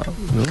abnormal.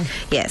 No.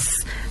 Yes,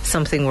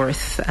 something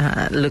worth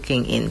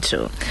looking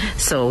into.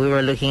 So we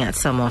were looking at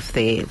some of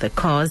the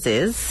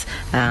causes.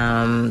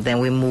 Then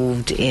we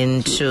moved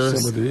into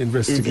some of the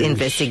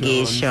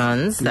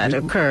investigations that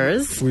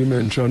occurs. We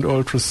mentioned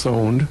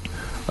ultrasound.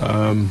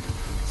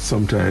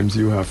 Sometimes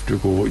you have to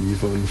go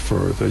even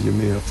further. You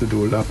may have to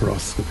do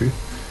laparoscopy,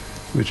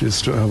 which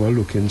is to have a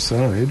look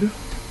inside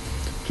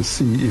to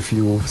see if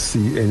you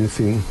see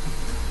anything,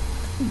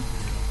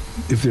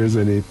 if there's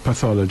any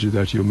pathology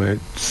that you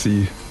might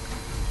see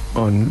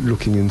on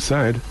looking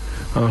inside.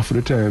 Half of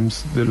the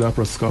times the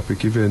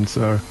laparoscopic events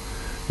are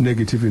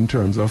negative in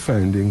terms of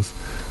findings,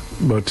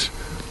 but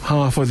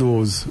half of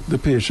those, the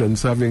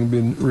patients having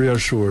been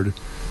reassured,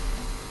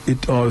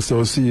 it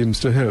also seems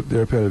to help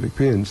their pelvic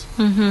pains.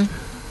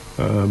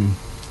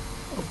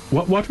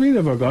 What we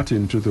never got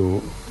into,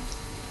 though,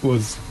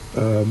 was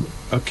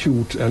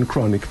acute and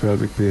chronic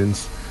pelvic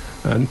pains.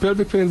 And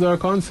pelvic pains are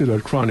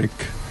considered chronic,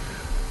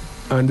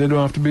 and they don't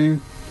have to be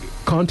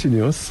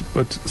continuous,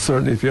 but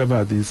certainly if you have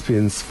had these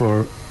pains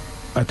for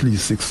at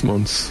least 6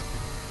 months,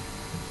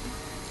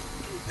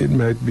 it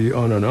might be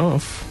on and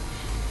off.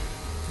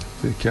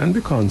 They can be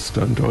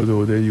constant,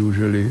 although they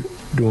usually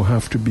don't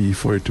have to be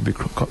for it to be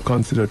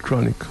considered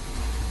chronic.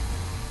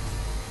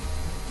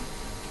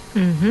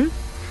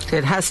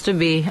 It has to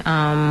be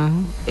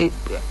on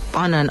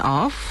and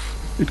off.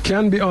 It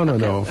can be on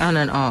and off. On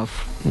and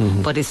off.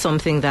 But it's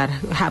something that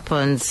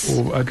happens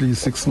over at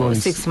least 6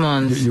 months. 6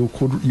 months. You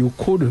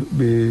could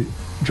be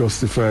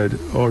justified,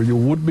 or you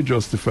would be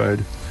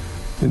justified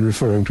in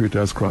referring to it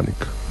as chronic.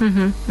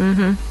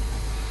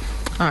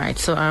 All right.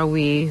 So are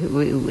we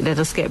let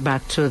us get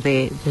back to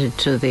the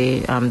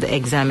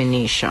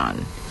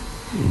examination.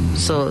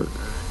 So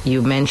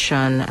you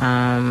mentioned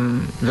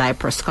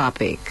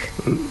laparoscopic.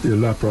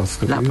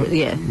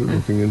 Laparoscopy.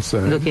 Looking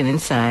inside. Looking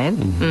inside.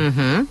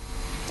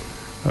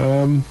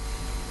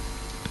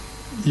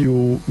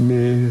 You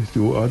may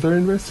do other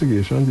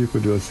investigations. You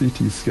could do a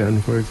CT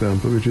scan, for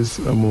example, which is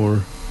a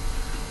more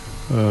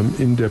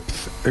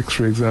in-depth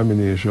X-ray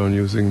examination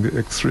using the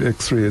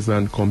X-rays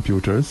and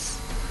computers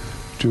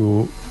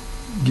to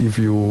give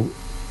you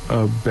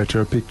a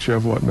better picture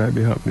of what might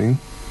be happening.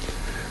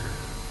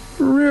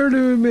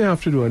 Rarely we may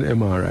have to do an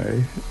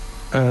MRI,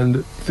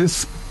 and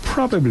this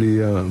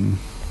probably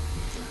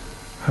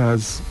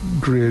has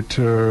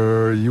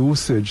greater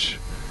usage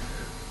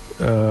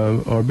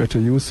or better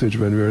usage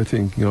when we are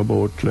thinking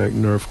about like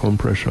nerve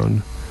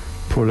compression,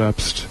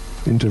 prolapsed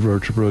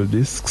intervertebral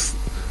discs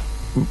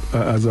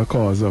as a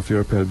cause of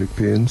your pelvic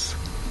pains.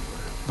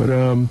 But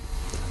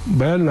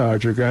by and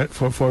large,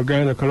 for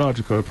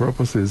gynecological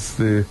purposes,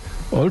 the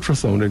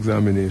ultrasound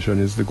examination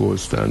is the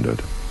gold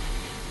standard.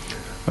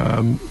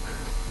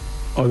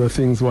 Other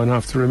things one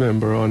have to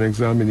remember on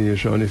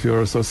examination, if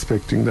you're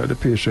suspecting that the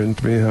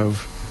patient may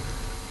have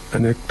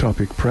an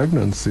ectopic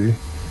pregnancy,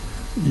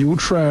 you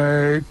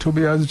try to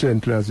be as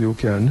gentle as you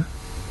can,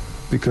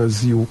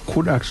 because you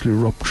could actually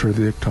rupture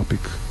the ectopic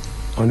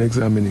on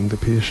examining the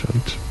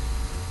patient,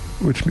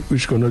 which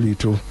going to lead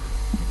to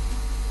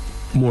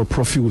more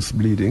profuse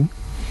bleeding.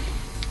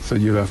 So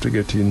you'll have to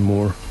get in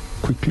more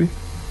quickly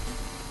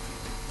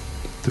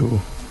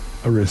to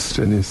arrest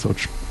any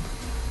such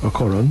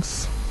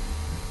occurrence.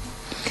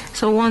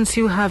 So once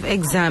you have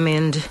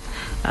examined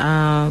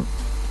the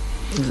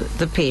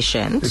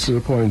patient, it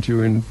will point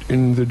you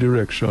in the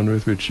direction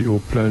with which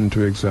you plan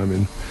to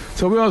examine.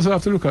 So we also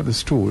have to look at the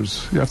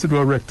stools. You have to do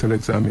a rectal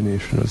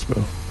examination as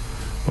well.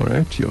 All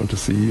right? You want to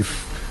see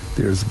if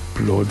there's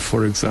blood,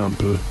 for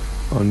example,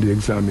 on the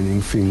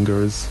examining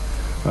fingers,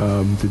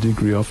 the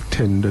degree of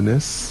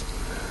tenderness.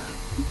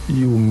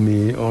 You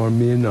may or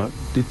may not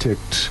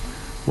detect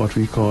what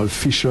we call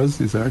fissures.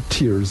 These are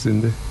tears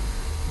in the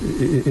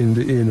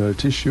anal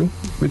tissue,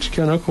 which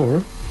can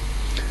occur.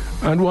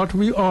 And what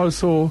we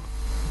also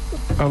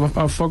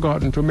have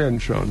forgotten to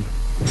mention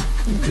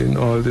in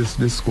all this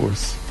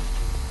discourse,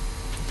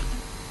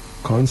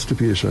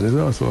 constipation is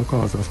also a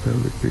cause of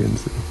pelvic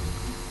pains.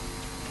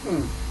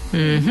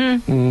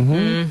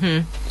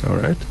 All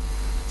right?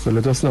 So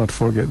let us not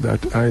forget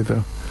that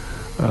either.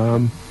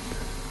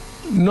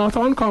 Not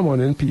uncommon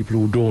in people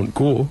who don't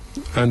go,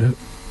 and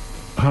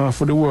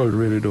half of the world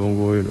really don't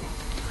go, you know.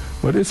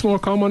 But it's more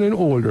common in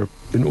older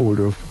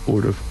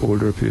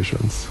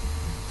patients.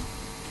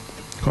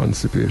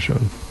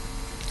 Constipation.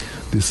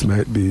 This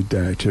might be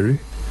dietary.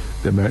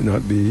 They might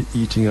not be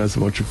eating as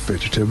much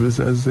vegetables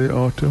as they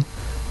ought to.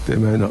 They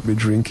might not be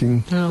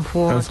drinking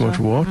as much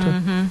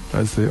water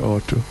as they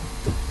ought to.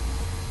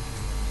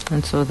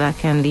 And so that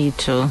can lead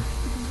to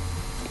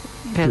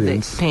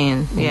pelvic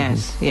pain.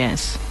 Yes,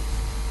 yes.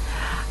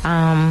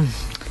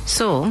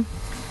 So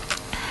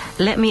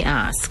let me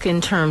ask,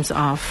 in terms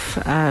of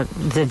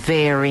the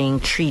varying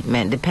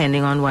treatment,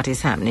 depending on what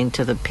is happening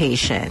to the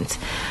patient,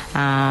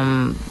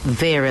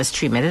 various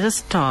treatment. Let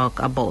us talk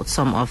about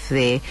some of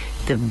the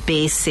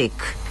basic,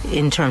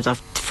 in terms of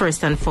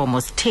first and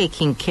foremost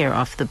taking care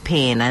of the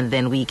pain, and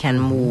then we can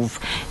move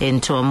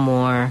into a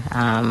more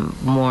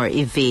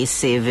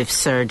evasive if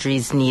surgery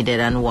is needed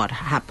and what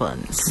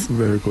happens.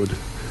 Very good.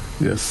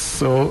 Yes.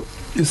 So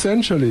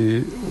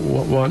essentially,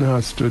 one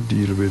has to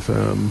deal with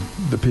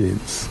the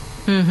pains.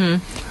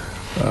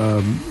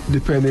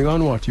 Depending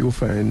on what you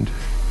find,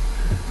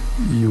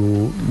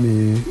 you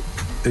may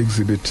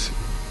exhibit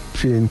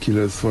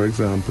painkillers, for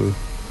example,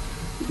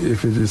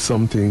 if it is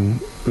something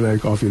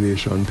like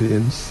ovulation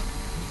pains.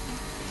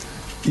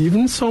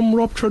 Even some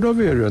ruptured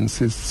ovarian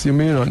cysts, you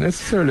may not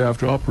necessarily have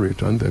to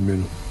operate on them,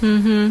 you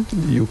know.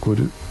 You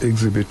could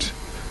exhibit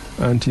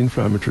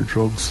anti-inflammatory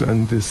drugs,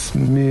 and this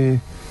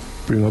may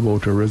bring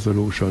about a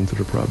resolution to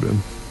the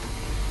problem.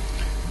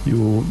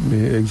 You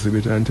may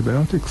exhibit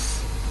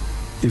antibiotics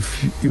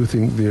if you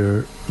think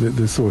the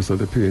source of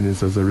the pain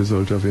is as a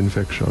result of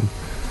infection,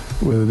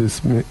 whether this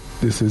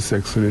is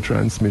sexually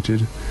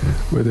transmitted,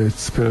 whether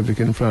it's pelvic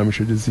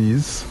inflammatory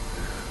disease,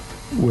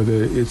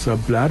 whether it's a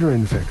bladder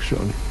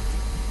infection.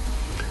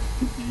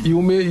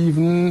 You may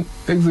even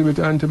exhibit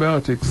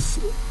antibiotics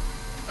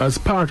as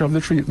part of the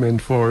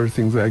treatment for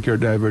things like your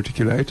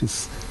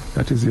diverticulitis,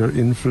 that is your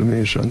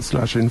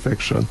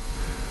inflammation/infection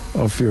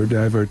of your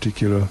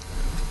diverticula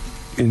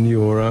in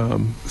your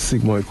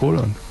sigmoid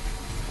colon.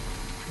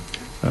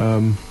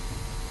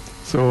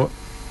 So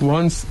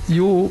once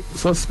you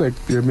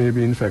suspect there may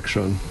be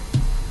infection,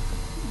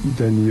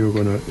 then you're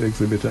going to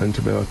exhibit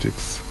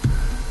antibiotics.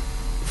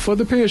 For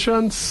the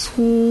patients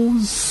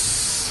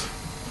whose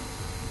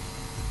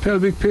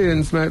pelvic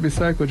pains might be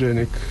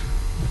psychogenic,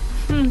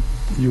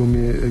 you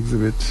may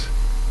exhibit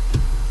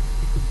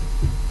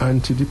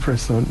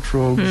antidepressant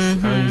drugs,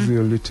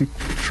 anxiolytic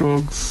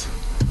drugs,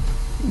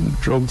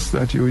 drugs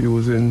that you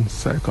use in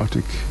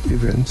psychotic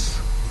events.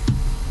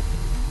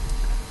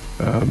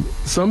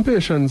 Some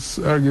patients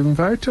are given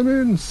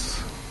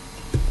vitamins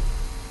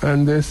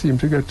and they seem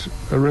to get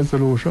a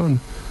resolution.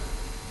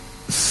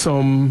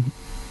 Some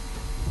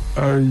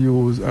are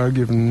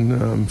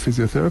given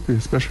physiotherapy,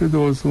 especially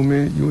those who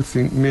you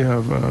think may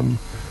have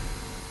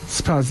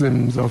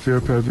spasms of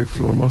your pelvic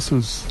floor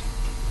muscles.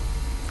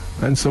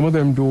 And some of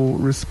them do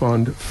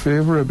respond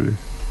favorably.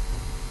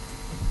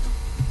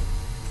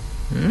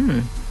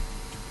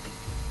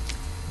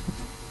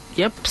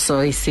 Yep.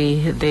 So you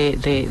see,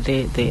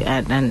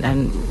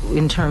 and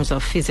in terms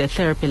of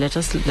physiotherapy,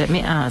 let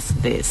me ask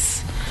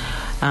this: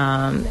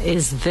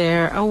 is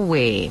there a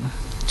way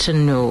to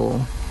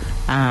know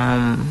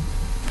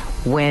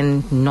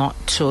when not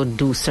to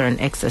do certain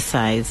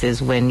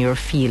exercises when you're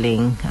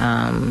feeling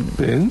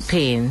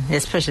pain,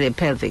 especially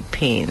pelvic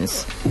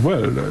pains?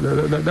 Well,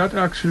 that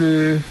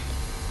actually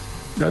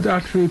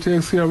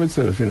takes care of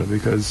itself, you know,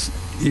 because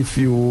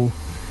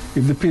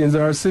if the pains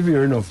are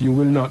severe enough, you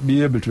will not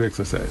be able to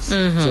exercise.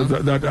 So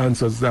that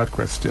answers that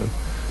question.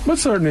 But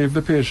certainly if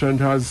the patient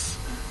has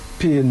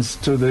pains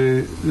to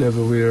the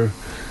level where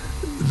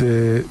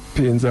the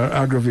pains are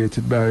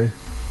aggravated by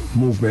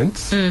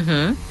movements,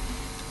 the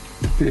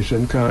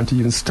patient can't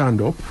even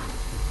stand up,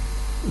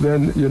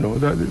 then you know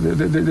that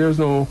there's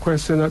no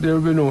question that there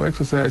will be no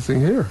exercising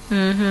here.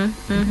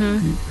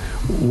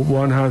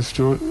 One has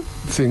to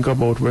think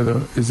about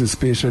whether is this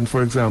patient,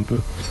 for example,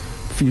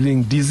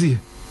 feeling dizzy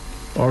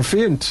or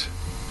faint,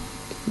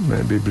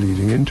 might be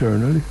bleeding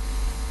internally.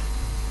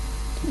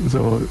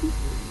 So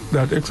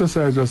that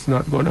exercise is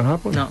not going to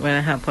happen. Not going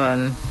to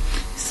happen.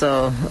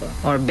 So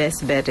our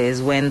best bet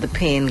is when the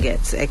pain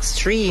gets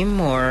extreme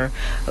or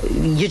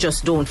you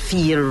just don't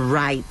feel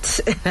right.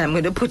 I'm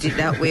going to put it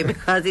that way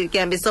because it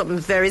can be something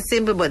very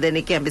simple, but then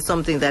it can be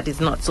something that is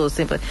not so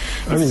simple.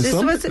 I mean,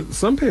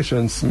 some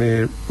patients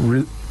may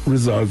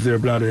resolve their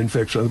bladder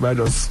infections by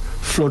just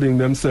flooding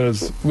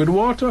themselves with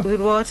water. With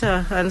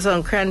water and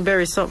some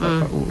cranberry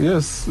something.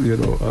 Yes, you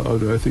know,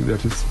 although I think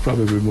that is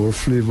probably more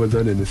flavor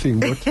than anything,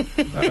 but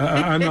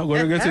I'm not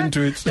going to get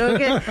into it.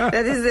 Okay,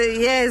 that is,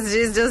 yes,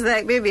 it's just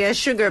like maybe a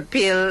sugar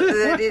pill.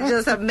 It's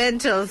just a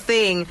mental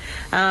thing.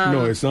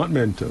 No, it's not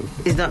mental.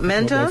 It's not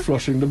mental? But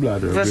flushing the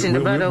bladder. Flushing the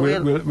bladder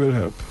will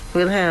help.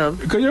 Will help.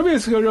 Because you're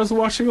basically just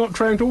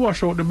trying to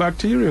wash out the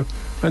bacteria.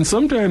 And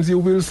sometimes you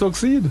will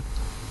succeed.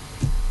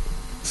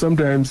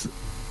 Sometimes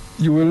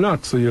you will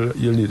not, so you'll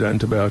need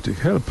antibiotic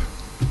help.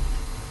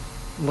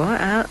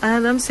 Well,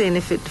 I'm saying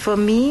if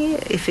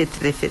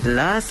it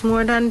lasts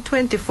more than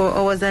 24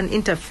 hours and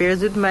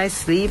interferes with my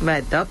sleep,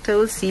 my doctor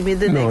will see me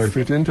the next day. No, if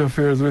it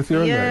interferes with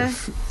your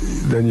life,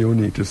 then you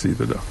need to see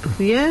the doctor.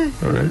 Yeah.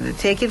 All right.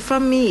 Take it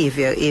from me.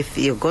 If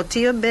you go to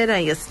your bed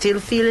and you're still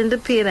feeling the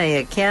pain and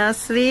you can't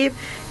sleep,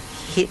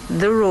 hit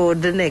the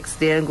road the next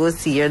day and go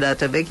see your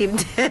doctor. Make him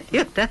tell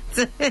you that.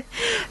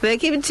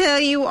 Make him tell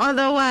you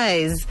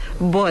otherwise.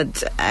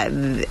 But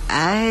I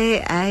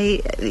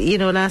you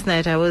know, last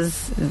night I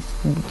was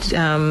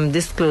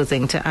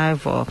disclosing to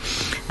Ivor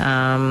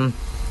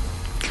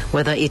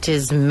whether it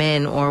is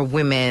men or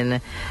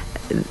women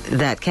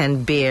that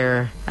can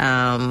bear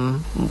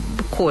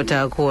quote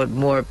unquote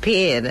more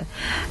pain.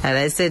 And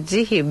I said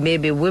to him,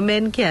 maybe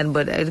women can,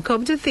 but I'd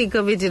come to think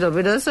of it, you know,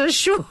 we're not so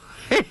sure.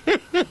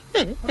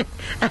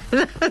 I'm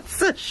not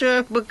so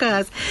sure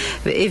because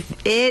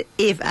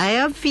if I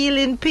am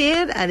feeling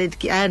pain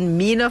and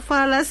me not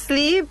fall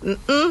asleep,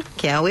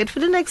 can't wait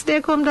for the next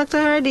day come, Dr.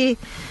 Hardy.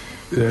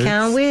 Yes.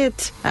 Can't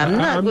wait. I'm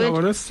not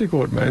going to stick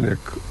out my neck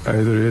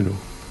either, you know.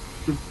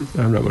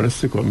 I'm not going to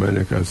stick out my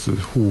neck as to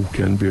who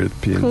can bear the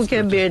pains. Who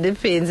can bear the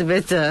pains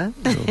better?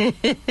 No.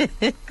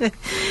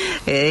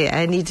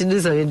 I need to do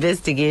some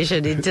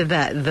investigation into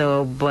that,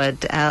 though.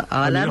 But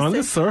on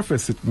the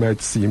surface, it might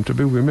seem to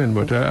be women,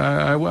 but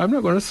I'm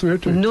not going to swear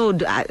to it. No,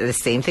 the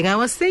same thing I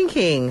was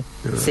thinking.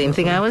 Yeah. Same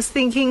thing I was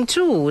thinking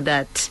too.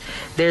 That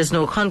there's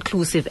no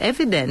conclusive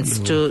evidence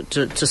to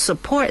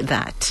support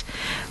that.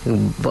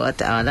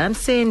 But all I'm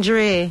saying,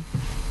 Dre,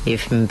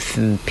 if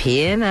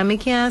pain and me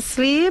can't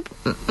sleep,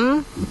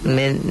 the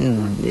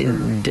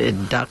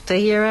doctor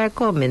here I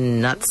come, me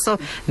not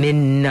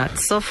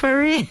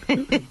suffering.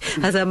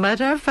 As a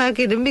matter of fact,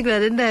 in the middle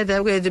of the night,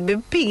 I'm going to be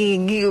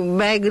pinging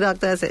my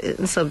doctor. I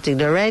said, something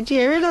to right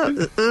here, you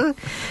know.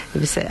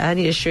 He said, are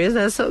you sure is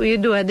that something you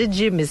do at the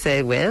gym? He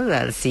said, well,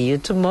 I'll see you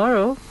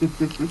tomorrow.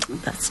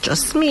 That's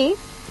just me.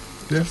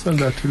 Yes, and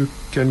that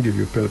can give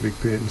you pelvic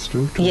pains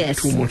too.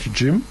 Too much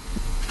gym.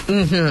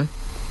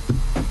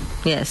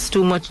 Yes,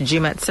 too much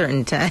gym at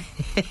certain time.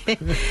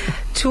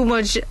 Too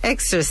much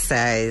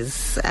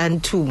exercise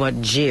and too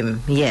much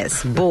gym.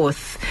 Yes,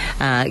 both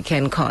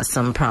can cause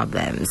some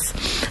problems.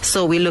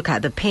 So we look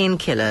at the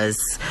painkillers.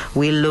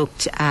 We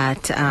looked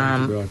at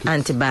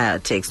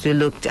antibiotics. We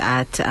looked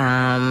at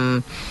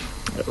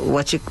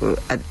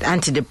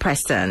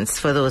antidepressants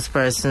for those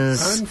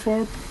persons. And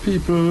for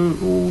people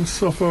who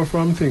suffer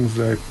from things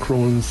like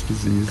Crohn's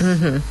disease.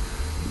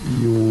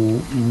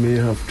 You may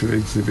have to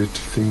exhibit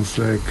things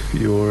like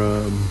your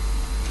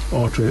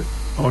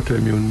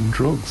autoimmune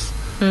drugs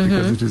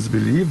because it is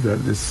believed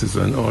that this is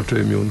an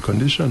autoimmune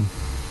condition.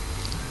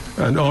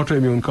 And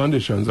autoimmune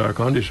conditions are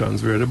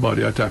conditions where the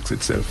body attacks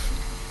itself.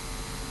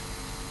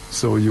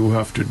 So you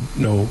have to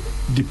now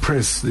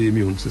depress the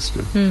immune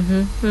system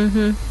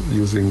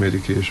using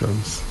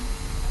medications.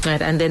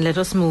 Right, and then let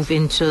us move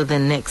into the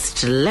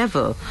next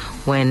level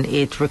when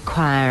it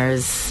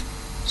requires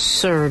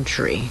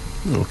surgery.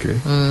 Okay.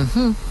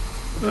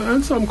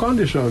 And some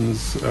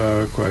conditions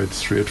are quite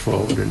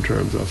straightforward in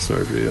terms of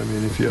surgery. I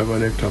mean, if you have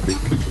an ectopic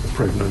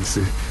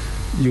pregnancy,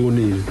 you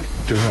need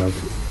to have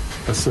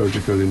a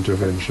surgical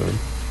intervention.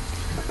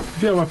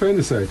 If you have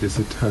appendicitis,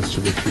 it has to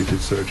be treated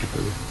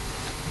surgically.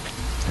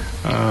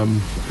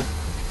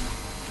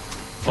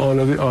 All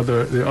of the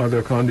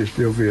other conditions,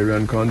 the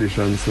ovarian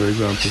conditions, for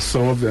example,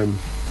 some of them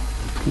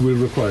will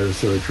require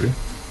surgery.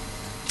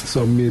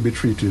 Some may be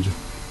treated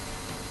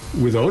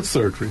without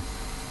surgery.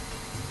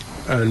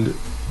 And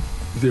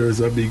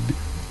there's a big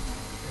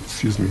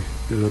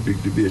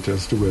debate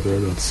as to whether or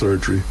not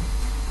surgery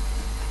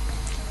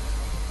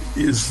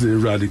is the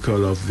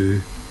radical of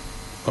the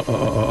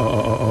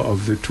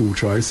two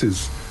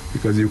choices,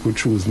 because you could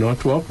choose not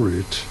to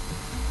operate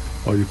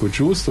or you could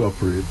choose to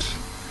operate.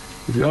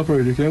 If you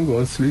operate, you can go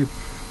and sleep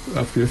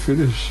after you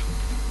finish.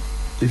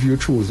 If you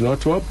choose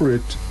not to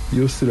operate,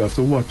 you still have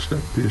to watch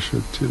that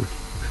patient till.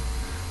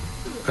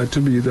 And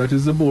to me, that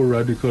is a more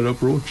radical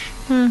approach.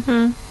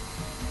 Mm-hmm.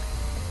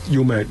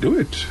 You might do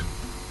it.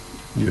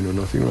 You know,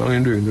 nothing wrong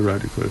in doing the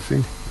radical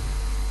thing.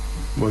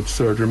 But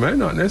surgery might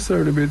not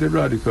necessarily be the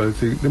radical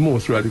thing, the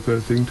most radical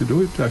thing to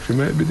do. It actually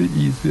might be the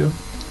easier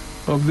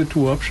of the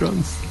two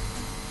options.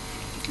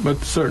 But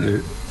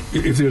certainly,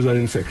 if there's an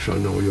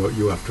infection, no,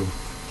 you have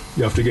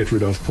to get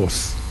rid of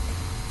pus.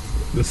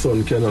 The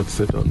sun cannot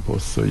set on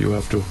pus, so you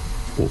have to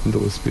open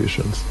those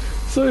patients.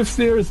 So if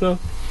there's a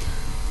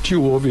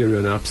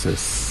ovarian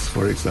abscess,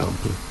 for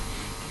example,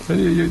 then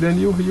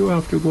you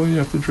have to go and you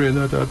have to drain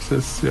that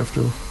abscess. You have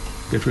to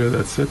get rid of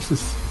that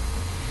sepsis.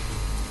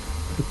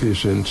 The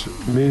patient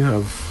may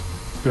have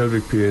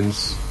pelvic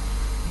pains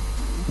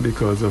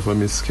because of a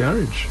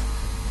miscarriage.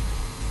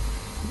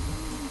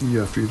 You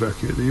have to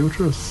evacuate the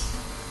uterus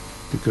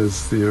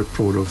because their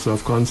products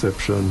of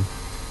conception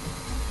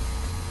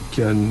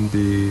can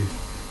be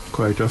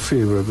quite a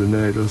favorable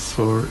nidus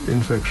for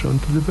infection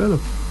to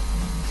develop.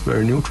 It's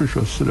very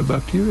nutritious to the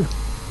bacteria.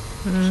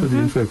 Mm-hmm. So the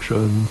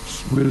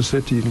infections will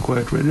set in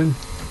quite readily.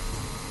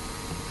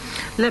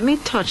 Let me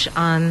touch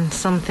on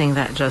something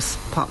that just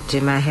popped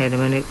in my head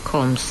when it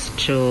comes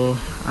to,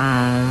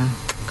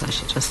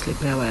 gosh, it just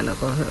slipped me a while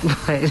ago.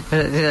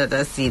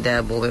 I see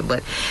that moment,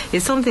 but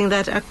it's something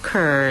that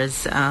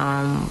occurs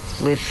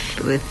with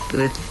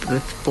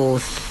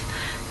both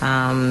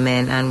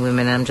men and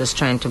women. I'm just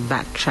trying to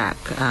backtrack.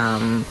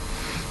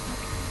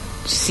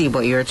 See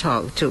what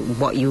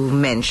what you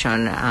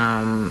mentioned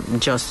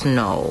just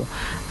now.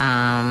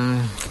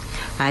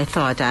 I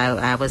thought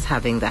I was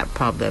having that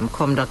problem.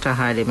 Come, Dr.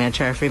 Hardy, may I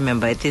try to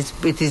remember? It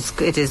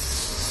is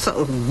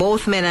so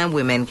both men and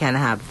women can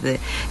have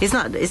it's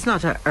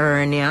not a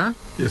hernia.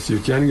 Yes, you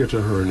can get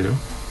a hernia,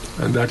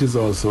 and that is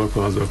also a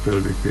cause of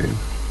pelvic pain.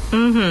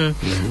 Mm-hmm.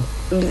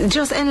 Mm-hmm.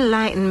 Just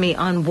enlighten me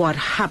on what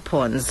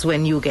happens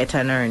when you get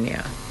an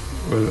hernia.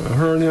 Well, a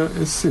hernia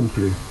is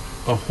simply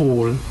a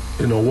hole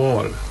in a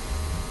wall.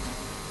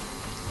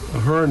 A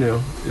hernia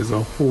is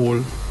a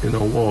hole in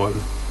a wall.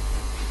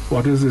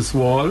 What is this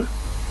wall?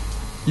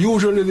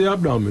 Usually the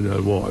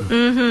abdominal wall.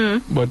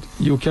 Mm-hmm. But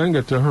you can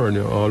get a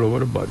hernia all over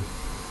the body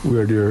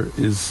where there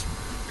is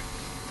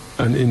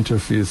an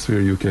interface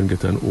where you can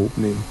get an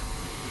opening.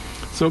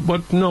 So,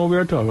 but now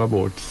we're talking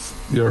about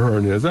your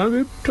hernias. And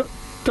we're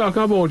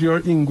talking about your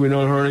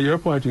inguinal hernia. You're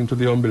pointing to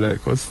the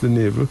umbilicus, the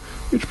navel,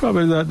 which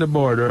probably is at the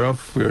border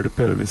of where the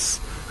pelvis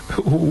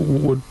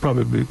would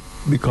probably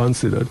be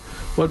considered.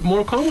 But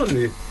more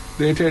commonly,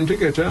 they tend to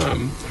get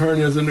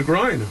hernias in the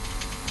groin.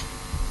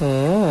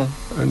 Oh.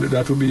 And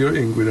that would be your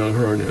inguinal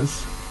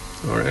hernias.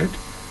 All right?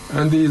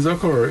 And these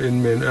occur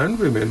in men and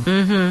women.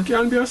 Mm-hmm.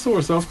 Can be a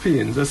source of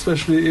pains,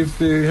 especially if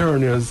the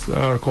hernias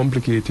are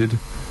complicated,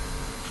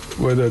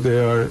 whether they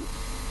are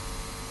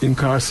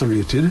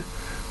incarcerated.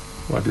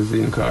 What is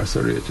the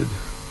incarcerated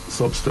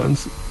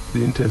substance?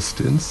 The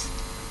intestines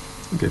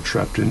get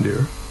trapped in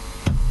there.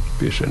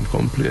 Patient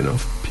complain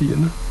of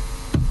pain.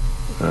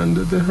 And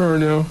the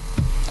hernia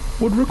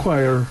would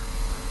require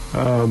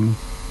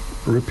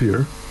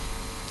repair.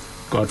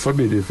 God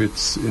forbid if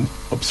it's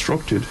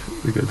obstructed,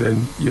 because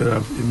then you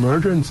have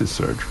emergency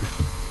surgery.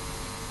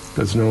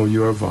 Because now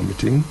you are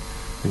vomiting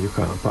and you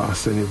can't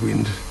pass any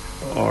wind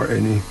or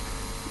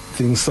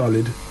anything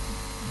solid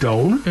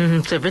down.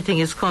 Mm-hmm. So everything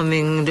is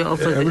coming the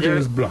opposite. Everything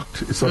is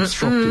blocked. It's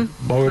obstructed.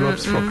 Mm-hmm. Bowel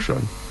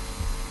obstruction.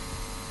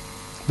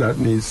 That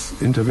needs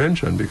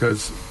intervention,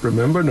 because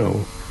remember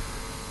now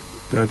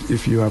that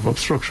if you have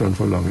obstruction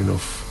for long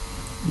enough,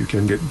 you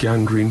can get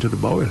gangrene to the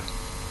bowel,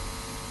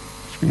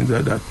 which means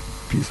that that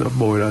piece of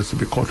bowel has to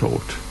be cut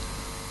out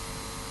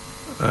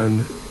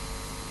and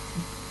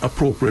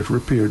appropriate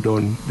repair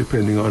done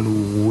depending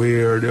on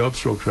where the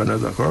obstruction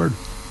has occurred.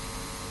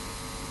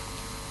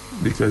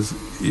 Because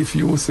if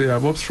you say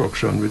have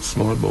obstruction with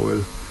small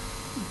bowel,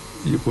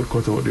 you could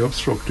cut out the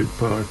obstructed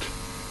part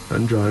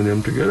and join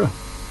them together.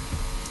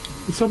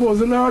 But suppose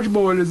the large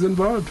bowel is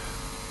involved,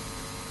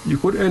 you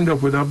could end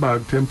up with a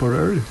bag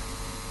temporarily,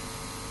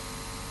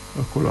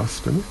 a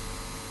colostomy,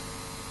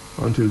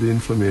 until the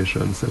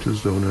inflammation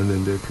settles down and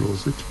then they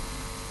close it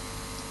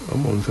a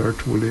month or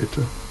two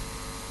later.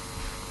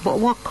 But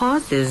what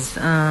causes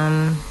the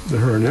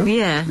hernia?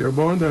 Yeah. You're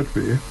born that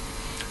way.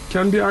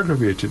 Can be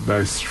aggravated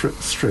by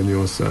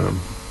strenuous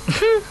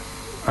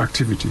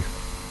activity.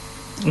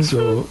 Mm-hmm.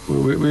 So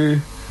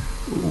we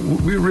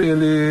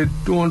really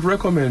don't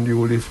recommend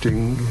you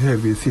lifting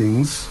heavy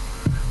things,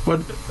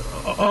 but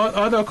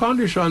other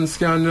conditions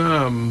can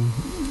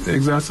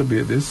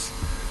exacerbate this.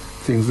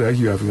 Things like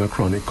you having a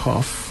chronic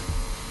cough,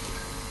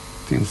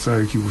 things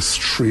like you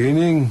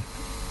straining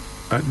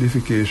at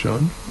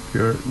defecation.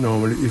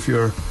 If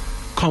you're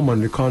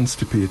commonly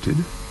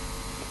constipated,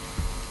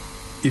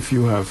 if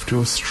you have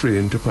to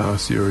strain to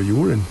pass your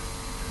urine,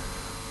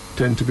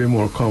 tend to be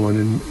more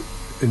common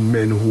in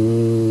men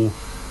who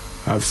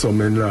have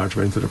some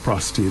enlargement of the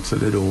prostate, so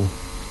they don't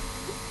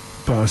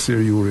pass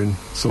their urine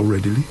so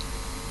readily.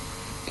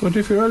 But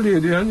if you're a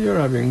lady and you're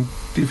having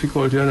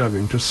difficulty and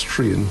having to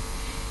strain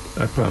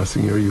at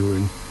passing your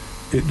urine,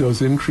 it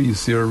does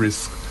increase your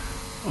risk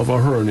of a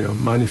hernia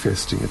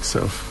manifesting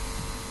itself.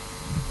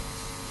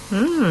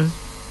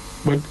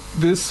 But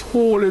this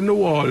hole in the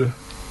wall,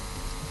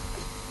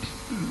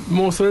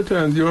 most of the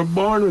time you're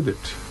born with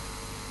it.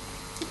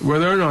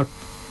 Whether or not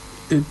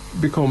it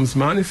becomes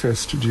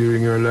manifest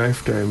during your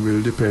lifetime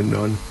will depend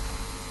on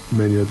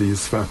many of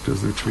these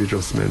factors which we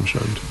just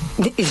mentioned.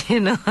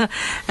 You know,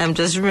 I'm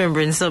just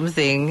remembering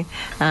something.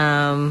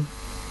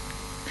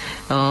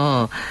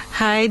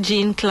 Hi,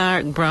 Jean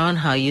Clark Brown,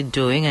 how you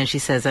doing? And she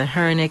says a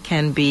hernia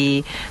can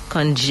be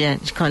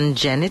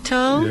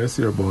congenital. Yes,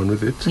 you're born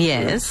with it.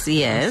 Yes.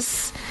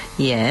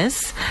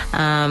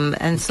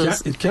 And so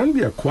it can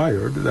be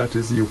acquired. That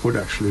is, you could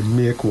actually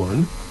make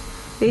one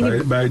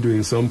by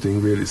doing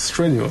something really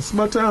strenuous.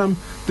 But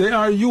they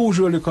are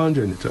usually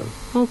congenital.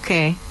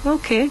 Okay.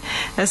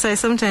 As I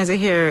sometimes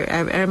hear,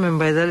 I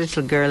remember as a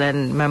little girl,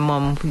 and my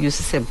mom used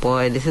to say,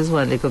 boy, this is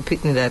one little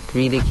picnic that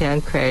really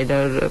can't cry.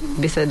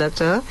 Beside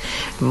doctor,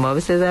 mom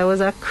says I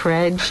was a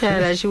crying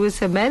child, and she would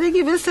say, man,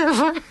 give yourself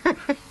a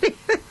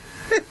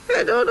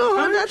I don't know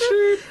how that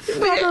is.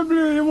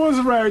 Probably it was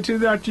right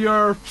that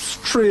you're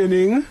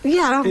straining in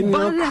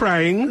your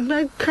crying.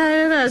 Like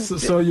crying.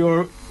 So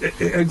you're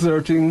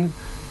exerting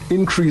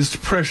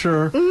increased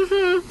pressure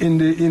in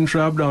the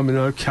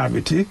intra-abdominal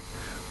cavity,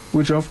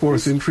 which of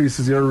course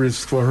increases your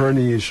risk for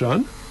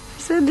herniation.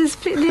 So this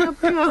picnic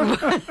up your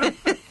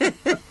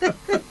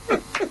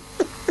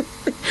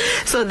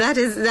So that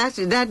is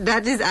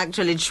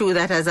actually true.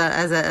 That as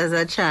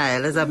a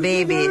child, as a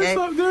baby,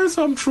 there is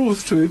some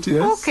truth to it.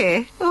 Yes.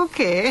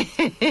 Okay.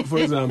 For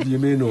example, you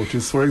may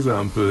notice,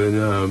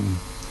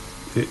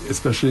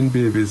 especially in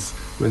babies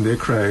when they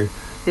cry,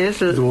 yes,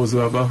 those who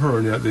have a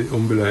hernia at the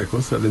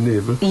umbilicus, at the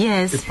navel,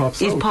 yes, it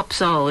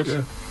pops out.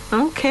 Yeah.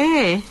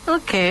 Okay.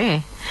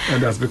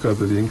 And that's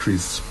because of the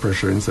increased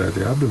pressure inside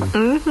the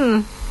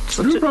abdomen.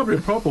 So you probably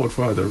pop out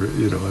further,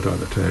 at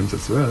other times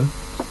as well.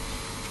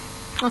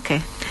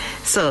 Okay,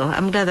 so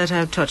I'm glad that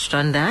I've touched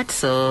on that.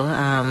 So,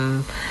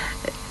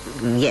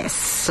 yes,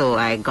 so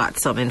I got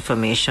some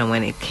information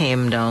when it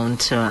came down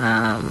to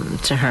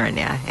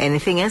hernia.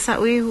 Anything else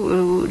that we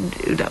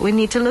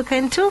need to look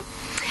into?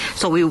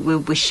 So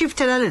we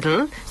shifted a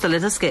little. So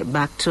let us get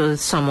back to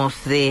some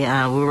of the.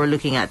 We were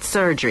looking at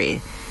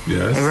surgery.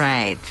 Yes.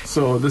 Right.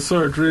 So the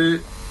surgery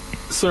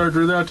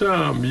that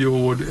you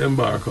would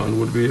embark on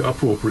would be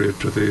appropriate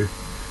to the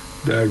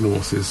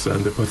diagnosis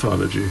and the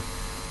pathology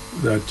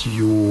that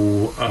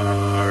you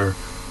are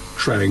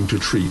trying to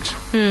treat.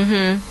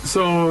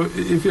 So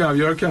if you have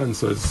your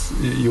cancers,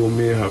 you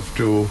will have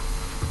to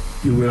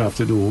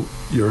do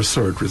your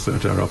surgeries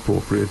that are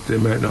appropriate. They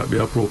might not be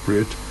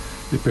appropriate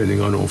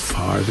depending on how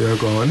far they're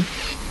gone.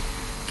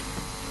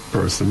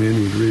 Person may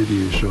need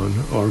radiation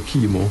or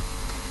chemo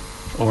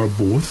or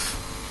both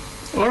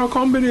or a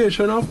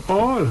combination of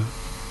all.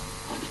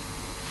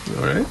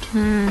 All right?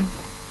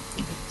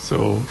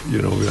 So,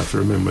 we have to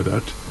remember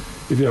that.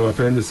 If you have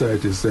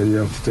appendicitis, then you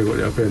have to take out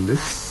the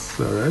appendix.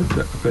 All right?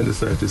 The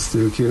appendicitis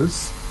still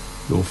kills.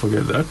 Don't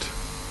forget that.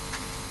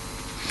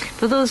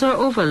 For those who are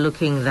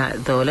overlooking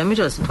that, though, let me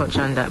just touch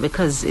on that,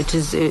 because it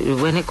is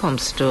when it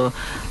comes to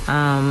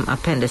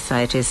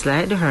appendicitis,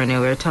 like the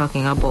hernia, we're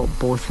talking about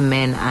both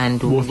men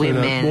and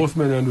women. Both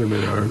men and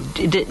women are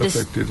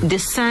affected. The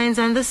signs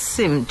and the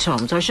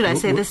symptoms, or should I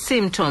say the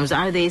symptoms,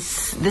 are they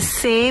the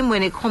same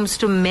when it comes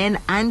to men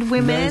and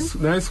women?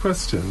 Nice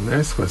question.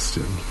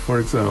 For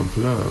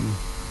example,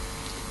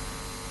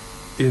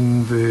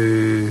 in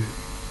the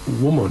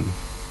woman,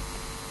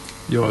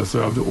 you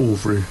also have the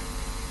ovary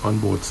on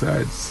both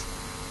sides.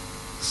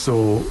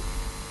 So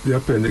the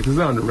appendix is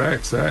on the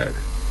right side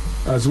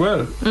as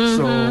well.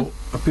 So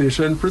a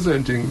patient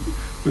presenting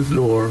with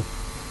lower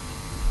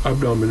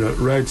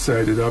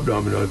right-sided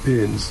abdominal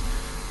pains,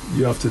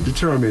 you have to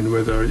determine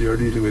whether you're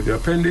dealing with the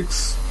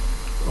appendix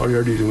or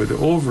you're dealing with the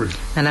ovary.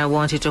 And I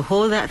want you to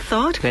hold that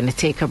thought. We're going to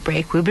take a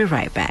break. We'll be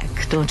right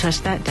back. Don't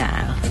touch that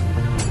dial.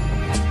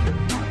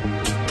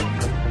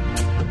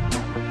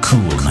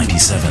 Cool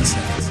 97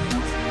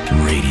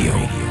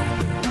 Radio.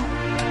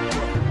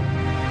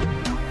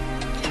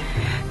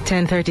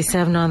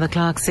 10:37 on the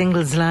clock.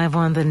 Singles live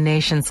on the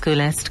Nation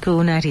School at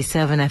Cool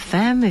 97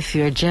 FM. If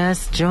you're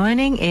just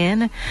joining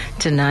in,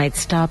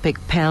 tonight's topic,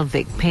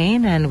 pelvic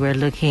pain, and we're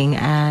looking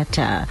at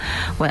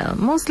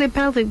mostly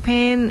pelvic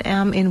pain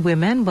in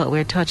women, but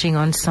we're touching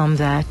on some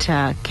that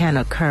can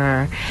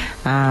occur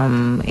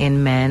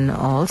in men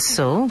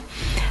also.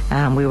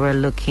 We were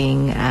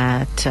looking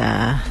at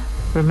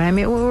remind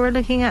me what we were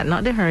looking at.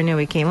 Not the hernia.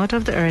 We came out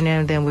of the hernia,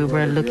 and then we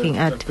were looking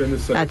at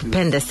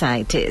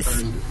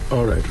appendicitis.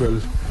 All right.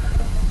 Well,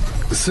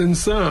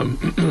 since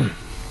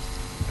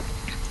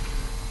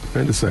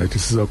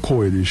appendicitis is a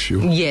COVID issue,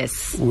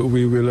 yes,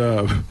 we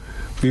will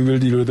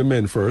deal with the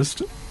men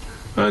first,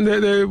 and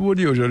they would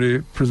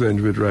usually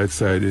present with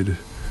right-sided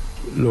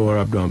lower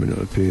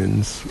abdominal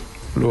pains,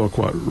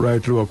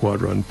 right lower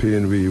quadrant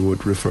pain. We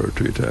would refer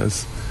to it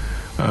as.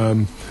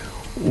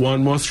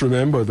 One must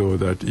remember, though,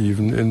 that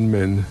even in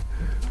men,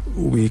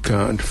 we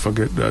can't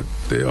forget that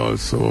they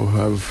also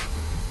have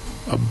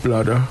a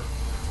bladder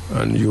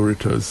and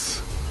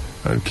ureters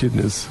and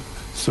kidneys.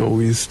 So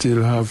we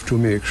still have to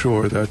make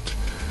sure that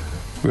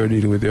we're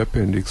dealing with the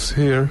appendix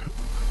here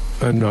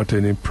and not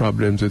any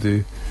problems with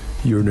the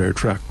urinary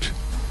tract,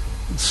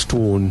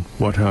 stone,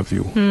 what have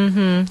you.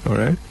 All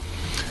right?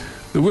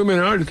 The women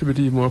are a little bit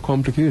even more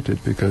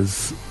complicated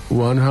because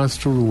one has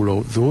to rule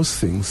out those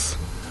things.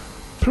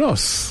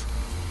 Plus,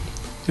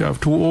 you have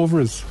two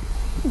ovaries,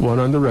 one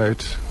on the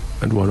right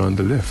and one on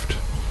the left.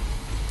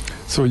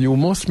 So you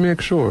must make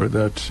sure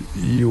that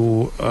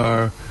you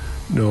are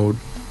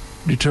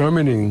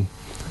determining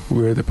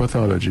where the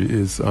pathology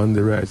is on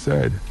the right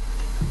side.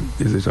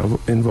 Is it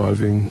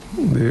involving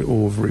the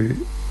ovary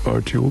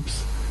or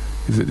tubes?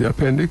 Is it the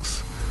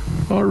appendix?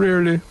 Or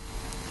rarely,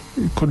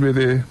 it could be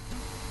the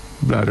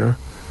bladder.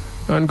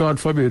 And God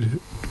forbid,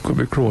 it could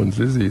be Crohn's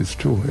disease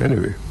too.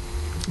 Anyway,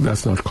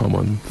 that's not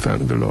common,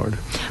 thank the Lord.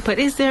 But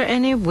is there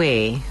any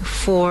way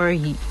for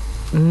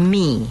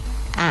me,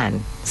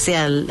 and say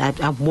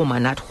a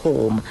woman at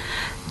home,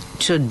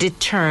 to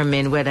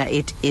determine whether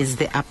it is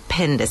the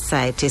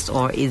appendicitis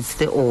or is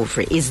the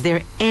ovary? Is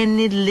there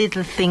any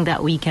little thing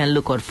that we can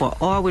look out for,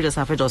 or we just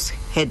have to just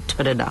head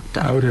to the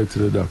doctor? I would head to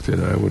the doctor,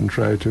 and I wouldn't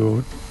try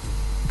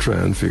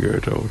and figure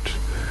it out.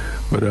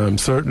 But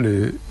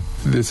certainly,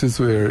 this is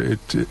where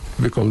it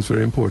becomes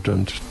very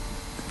important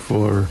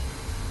for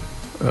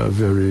a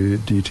very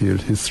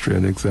detailed history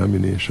and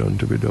examination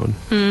to be done.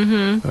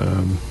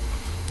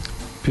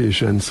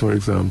 Patients, for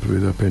example,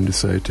 with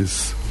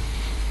appendicitis,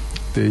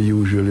 they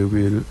usually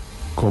will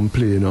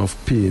complain of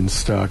pain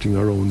starting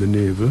around the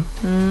navel.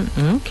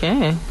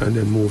 Okay. And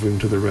then moving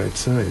to the right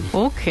side.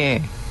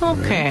 Okay.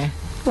 Right?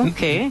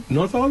 Okay.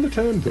 Not all the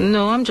time, though.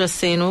 No, I'm just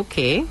saying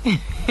okay.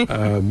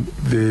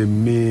 They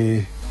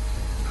may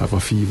have a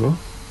fever.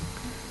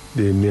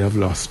 They may have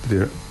lost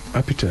their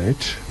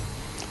appetite.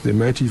 They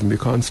might even be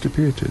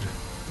constipated,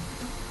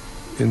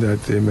 in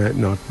that they might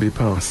not be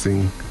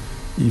passing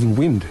even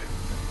wind.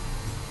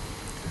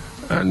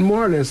 And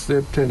more or less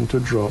they tend to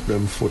drop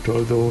them foot,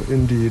 although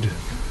indeed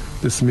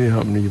this may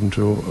happen even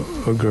to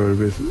a girl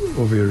with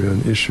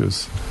ovarian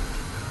issues.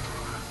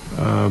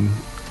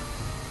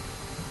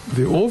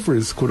 The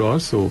ovaries could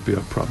also be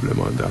a problem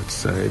on that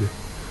side.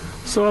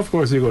 So of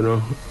course you're going to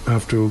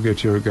have to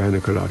get your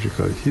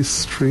gynecological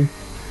history.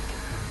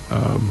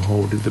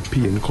 How did the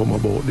pain come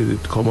about? Did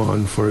it come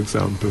on, for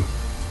example,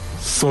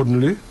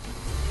 suddenly?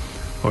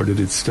 Or did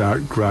it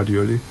start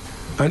gradually?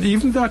 And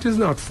even that is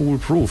not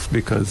foolproof,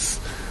 because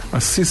a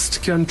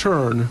cyst can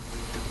turn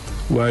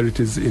while it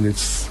is in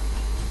its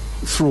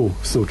throw,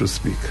 so to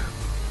speak.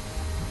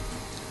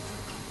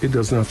 It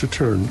doesn't have to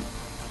turn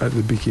at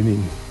the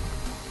beginning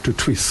to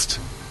twist,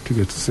 to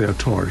get to say a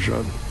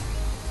torsion.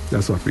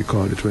 That's what we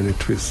call it when it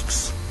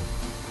twists.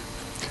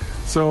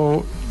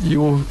 So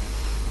you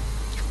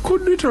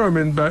could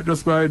determine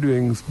just by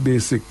doing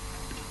basic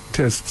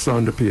tests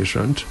on the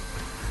patient.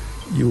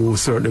 You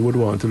certainly would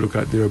want to look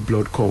at their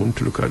blood count,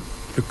 look at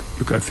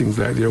things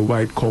like their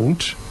white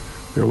count,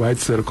 their white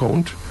cell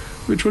count,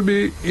 which would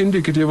be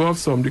indicative of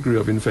some degree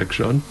of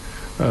infection.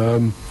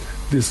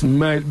 This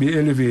might be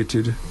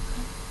elevated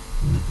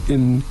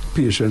in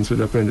patients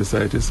with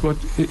appendicitis, but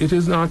it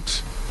is not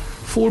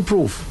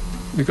foolproof,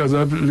 because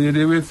a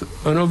lady with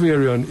an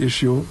ovarian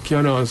issue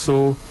can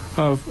also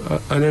have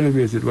an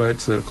elevated white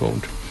cell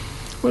count.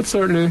 But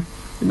certainly,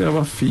 you may have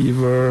a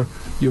fever,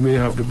 you may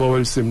have the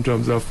bowel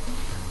symptoms of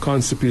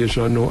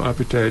constipation, no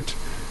appetite,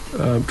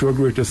 to a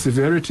greater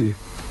severity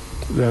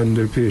than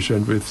the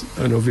patient with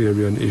an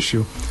ovarian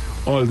issue.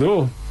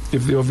 Although,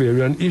 if the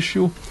ovarian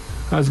issue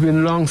has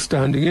been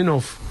long-standing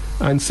enough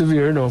and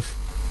severe enough,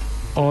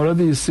 all of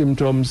these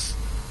symptoms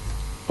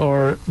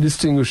or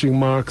distinguishing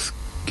marks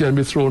can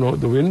be thrown out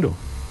the window.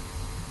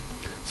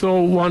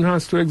 So one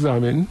has to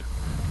examine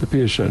the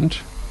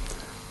patient.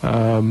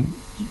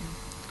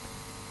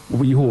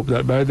 We hope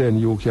that by then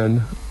you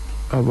can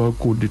have a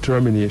good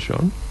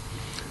determination.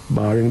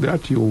 Barring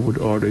that, you would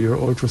order your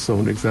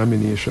ultrasound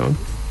examination.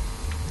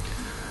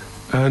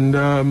 And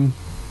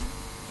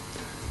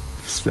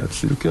if that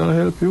still can't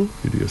help you,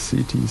 you do your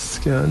CT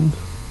scan.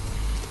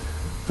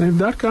 And if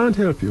that can't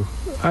help you,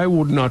 I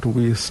would not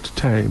waste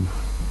time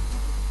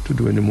to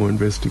do any more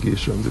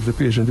investigations. If the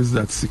patient is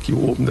that sick, you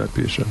open that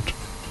patient.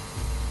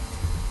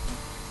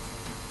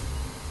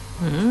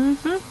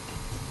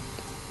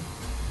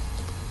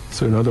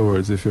 So in other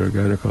words, if you're a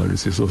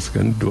gynecologist, you also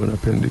can do an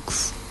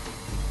appendix.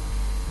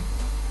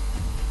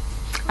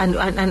 And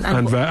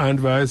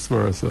vice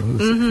versa. If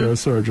you're a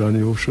surgeon,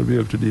 you should be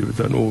able to deal with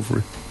an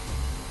ovary.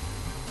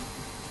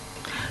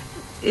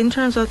 In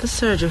terms of the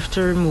surgery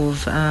to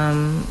remove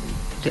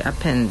the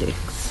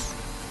appendix,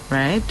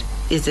 right?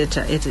 Let us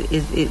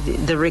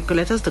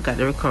look at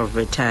the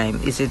recovery time.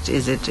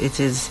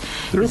 The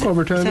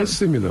recovery time is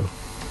similar,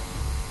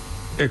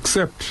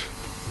 except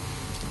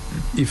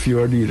if you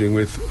are dealing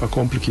with a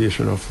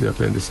complication of the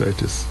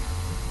appendicitis,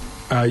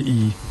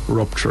 i.e.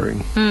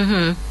 rupturing.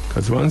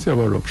 Because once you have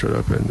a ruptured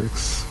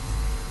appendix,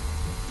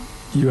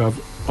 you have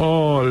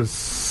all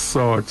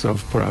sorts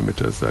of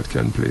parameters that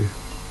can play.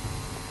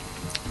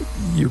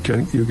 you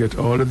get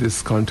all of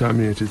this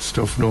contaminated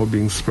stuff now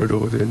being spread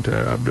over the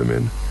entire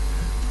abdomen.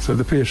 So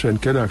the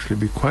patient can actually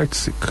be quite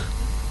sick.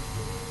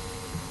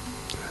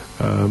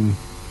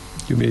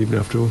 You may even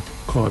have to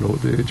call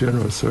out the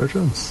general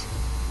surgeons,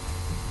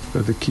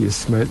 that the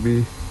case might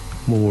be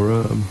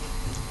more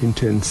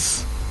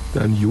intense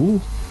than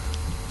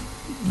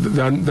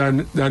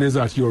is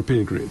at your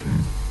pay grade.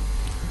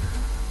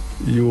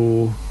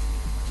 You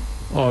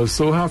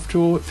also have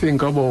to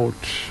think about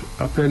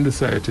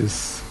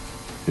appendicitis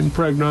in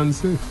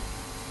pregnancy,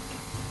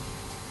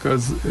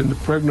 because in the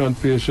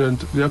pregnant patient,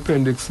 the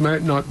appendix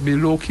might not be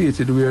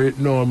located where it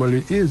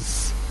normally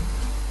is.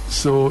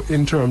 So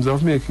in terms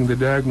of making the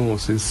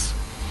diagnosis,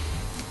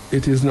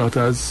 it is not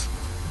as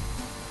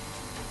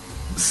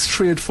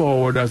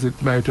straightforward as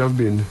it might have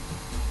been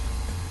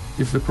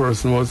if the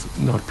person was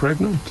not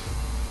pregnant.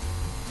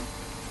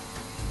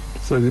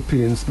 So the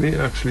pains may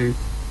actually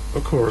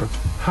occur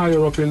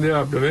higher up in the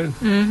abdomen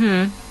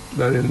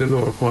than in the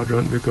lower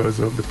quadrant because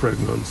of the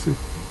pregnancy.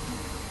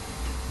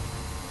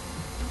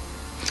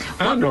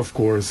 And of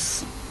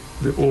course,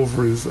 the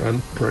ovaries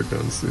and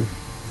pregnancy.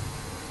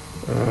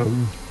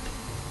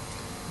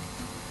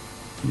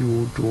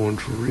 You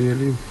don't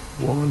really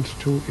want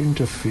to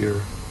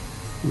interfere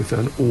with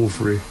an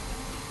ovary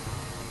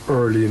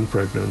early in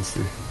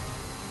pregnancy.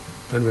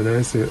 And when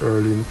I say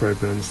early in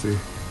pregnancy,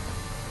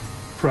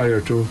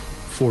 prior to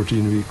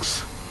 14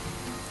 weeks.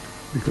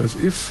 Because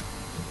if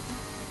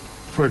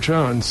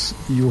perchance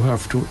you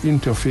have to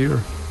interfere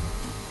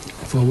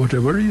for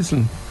whatever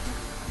reason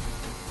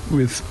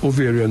with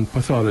ovarian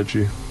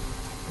pathology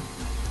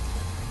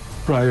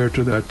prior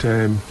to that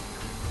time,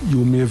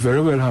 you may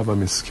very well have a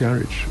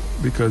miscarriage,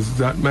 because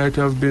that might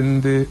have been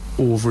the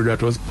ovary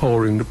that was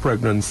powering the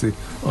pregnancy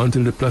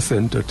until the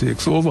placenta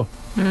takes over.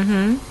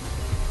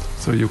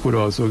 So you could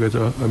also get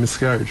a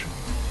miscarriage.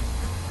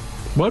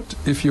 But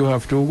if you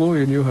have to go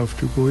in, you have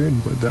to go in,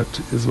 but that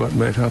is what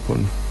might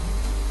happen.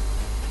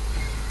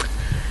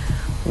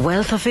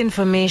 Wealth of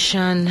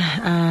information.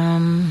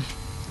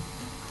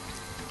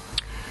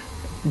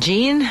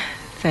 Jean,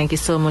 thank you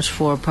so much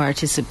for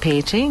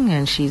participating.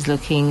 And she's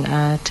looking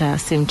at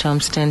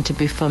symptoms tend to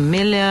be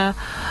familiar,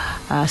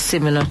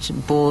 similar to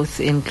both,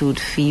 include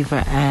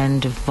fever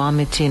and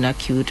vomiting,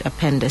 acute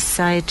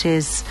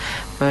appendicitis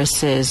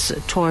versus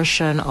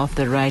torsion of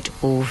the right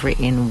ovary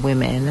in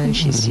women. And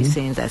she's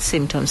saying that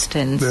symptoms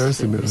tend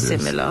to be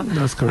similar. Yes,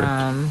 that's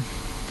correct.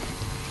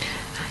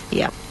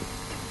 Yeah.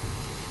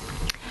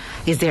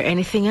 Is there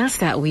anything else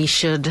that we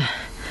should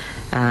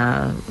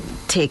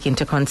take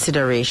into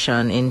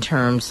consideration in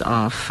terms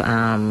of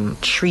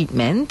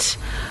treatment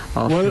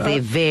of the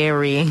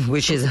varying,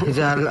 which is it's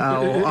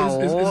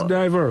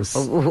diverse,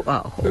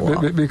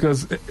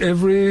 because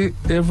every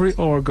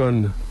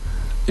organ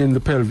in the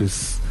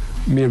pelvis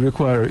may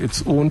require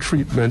its own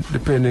treatment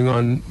depending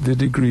on the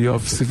degree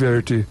of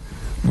severity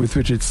with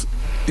which it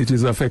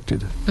is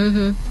affected.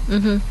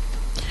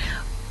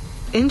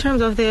 In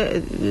terms of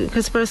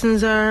because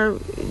persons are,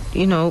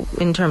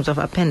 in terms of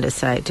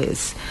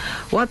appendicitis,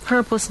 what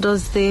purpose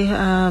does the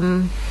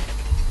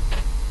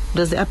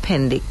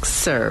appendix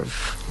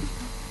serve?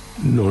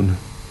 None.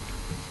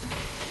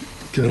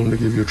 Can only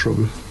give you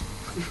trouble.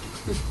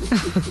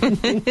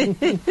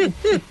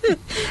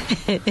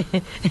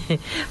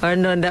 Or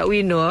none that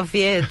we know of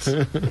yet.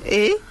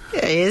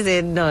 Is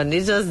it none?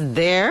 It's just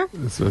there?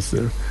 It's just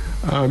there.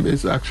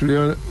 It's actually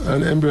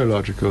an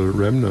embryological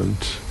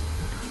remnant,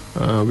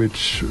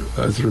 which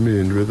has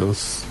remained with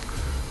us.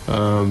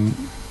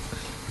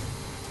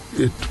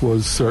 It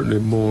was certainly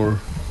more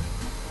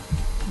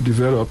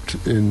developed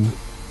in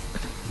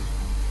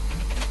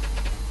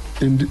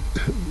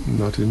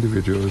not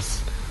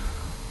individuals,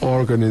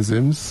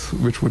 organisms,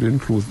 which would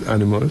include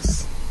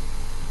animals,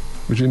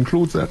 which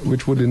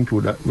would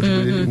include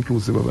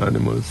inclusive of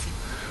animals,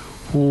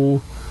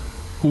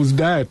 whose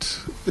diet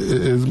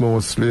is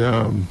mostly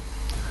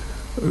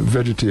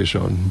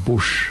vegetation,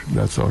 bush,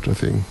 that sort of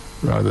thing,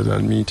 rather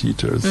than meat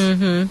eaters.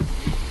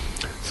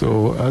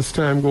 So as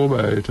time goes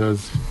by, it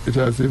has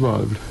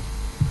evolved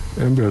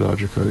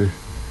embryologically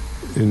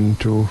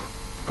into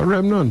a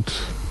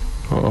remnant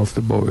of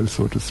the bowel,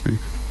 so to speak.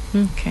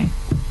 Okay.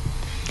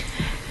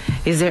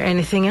 Is there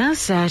anything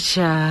else that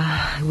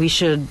we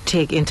should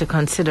take into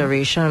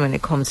consideration when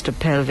it comes to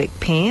pelvic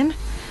pain?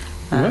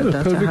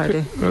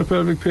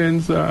 Pelvic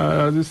pains,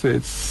 as you say,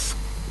 it's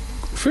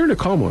fairly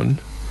common.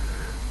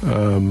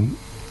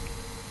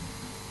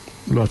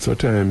 Lots of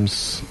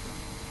times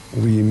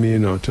we may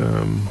not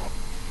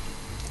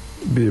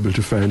be able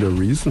to find a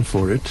reason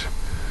for it.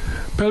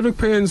 Pelvic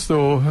pains,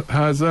 though,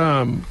 has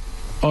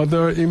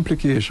other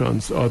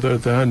implications other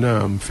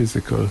than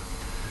physical.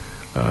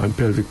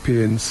 Pelvic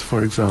pains,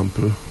 for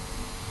example,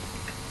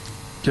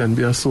 can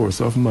be a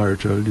source of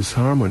marital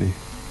disharmony.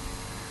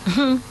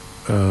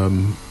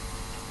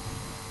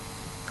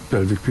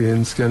 Pelvic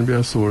pains can be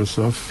a source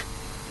of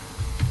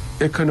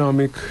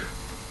economic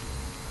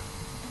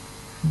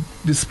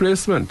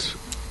displacement.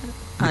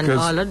 And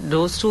all of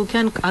those two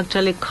can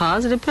actually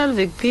cause the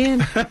pelvic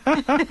pain.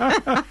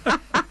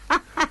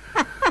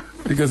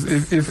 Because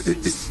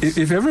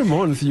if every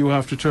month you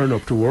have to turn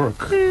up to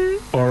work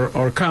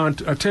or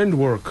can't attend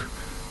work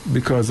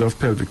because of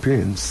pelvic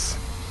pains,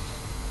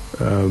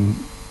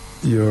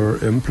 your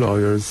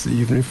employers,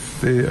 even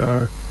if they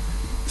are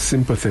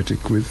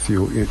sympathetic with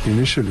you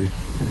initially,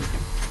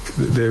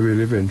 they will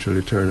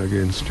eventually turn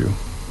against you.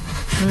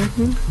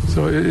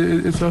 So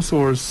it's a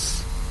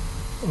source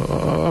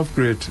of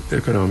great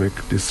economic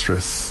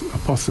distress, a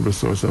possible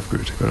source of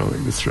great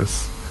economic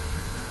distress.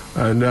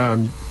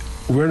 And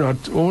we're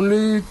not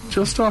only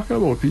just talking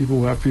about people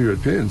who have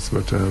period pains,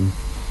 but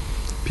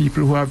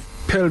people who have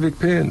pelvic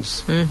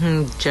pains.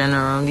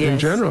 General, yes. In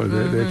general,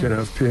 they can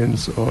have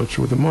pains all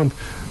through the month.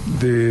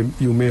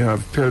 You may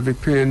have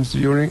pelvic pains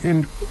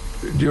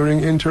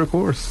during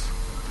intercourse,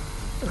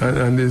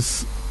 and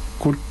this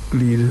could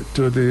lead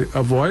to the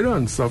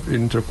avoidance of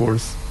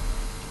intercourse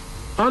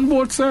on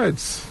both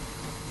sides.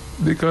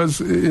 Because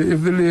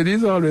if the lady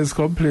is always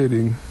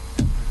complaining,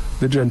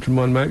 the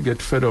gentleman might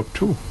get fed up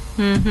too.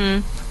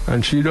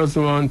 And she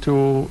doesn't want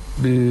to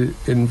be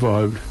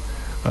involved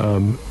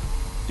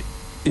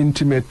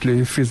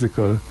intimately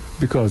physical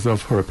because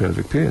of her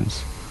pelvic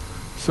pains.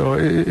 So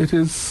it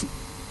is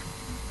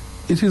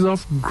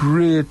of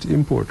great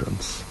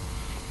importance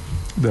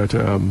that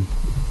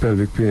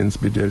pelvic pains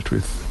be dealt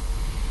with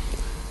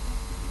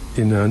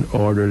in an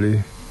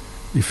orderly,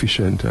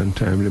 efficient and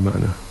timely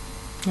manner.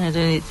 And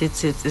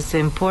it's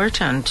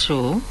important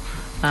too,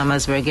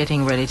 as we're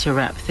getting ready to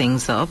wrap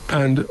things up.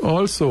 And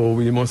also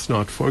we must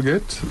not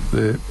forget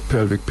the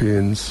pelvic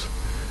pains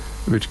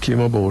which came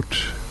about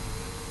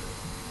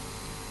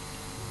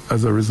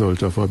as a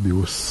result of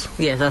abuse.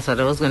 Yes, that's what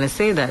I was going to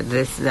say,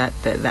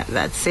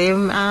 that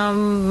same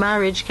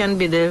marriage can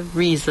be the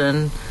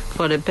reason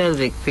for the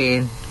pelvic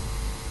pain.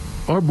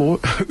 Or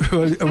both.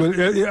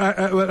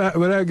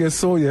 well, I guess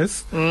so,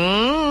 yes.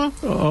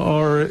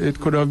 Or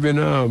it could have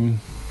been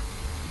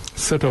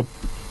set up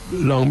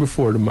long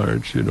before the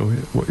marriage,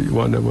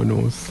 one never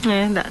knows.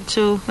 Yeah, that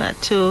too.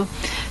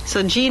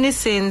 So Jean is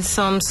saying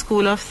some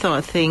school of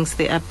thought thinks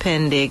the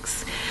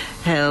appendix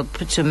help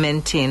to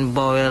maintain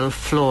bowel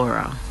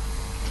flora.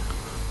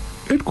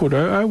 It could.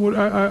 I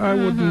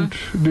wouldn't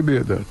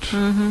debate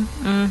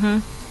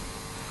that.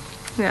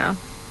 Yeah.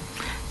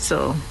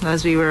 So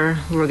as we were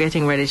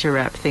getting ready to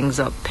wrap things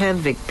up,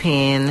 pelvic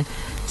pain,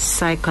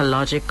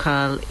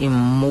 psychological,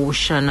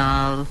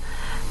 emotional,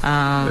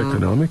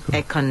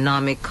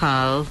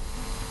 economical.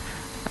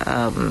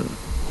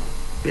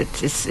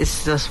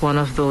 It's just one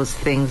of those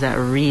things that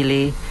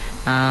really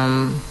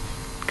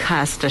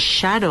cast a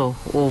shadow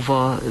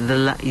over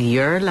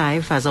your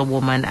life as a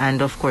woman,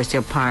 and of course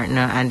your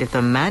partner. And if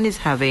the man is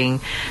having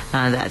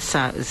that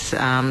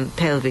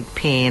pelvic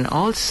pain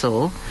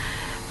also,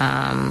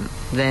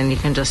 then you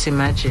can just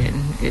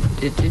imagine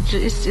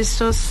it's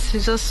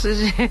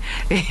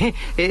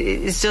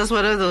just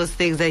one of those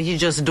things that you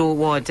just don't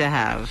want to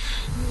have.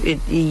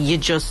 You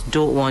just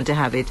don't want to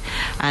have it.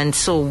 And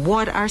so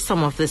what are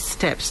some of the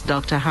steps,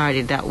 Dr.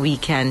 Hardy, that we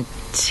can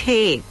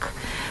take?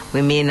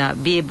 We may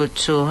not be able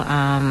to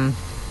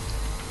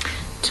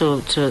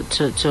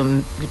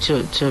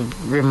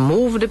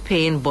remove the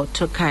pain, but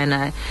to kind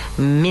of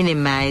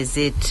minimize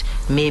it,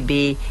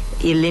 maybe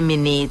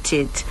eliminate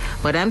it.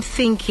 But I'm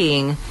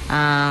thinking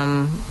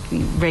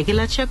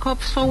regular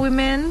checkups for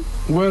women.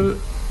 Well,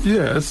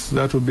 yes,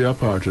 that would be a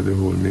part of the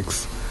whole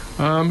mix.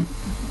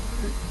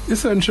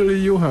 Essentially,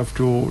 you have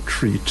to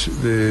treat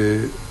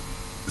the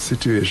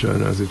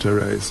situation as it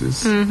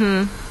arises.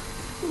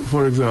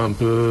 For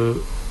example,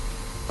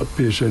 a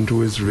patient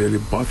who is really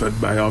bothered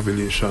by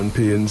ovulation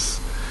pains,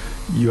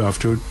 you have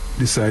to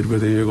decide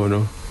whether you're going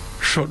to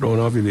shut down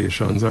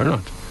ovulations or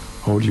not.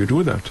 How do you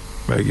do that?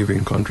 By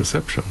giving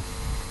contraception.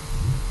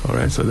 All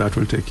right, so that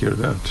will take care of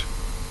that.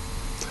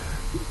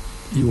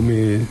 You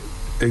may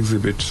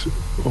exhibit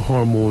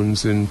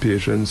hormones in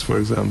patients, for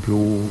example,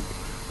 who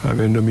have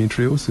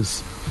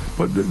endometriosis.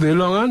 But the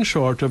long and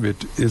short of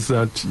it is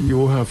that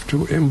you have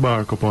to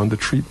embark upon the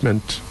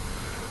treatment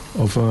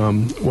of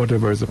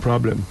whatever is the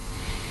problem.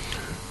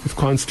 If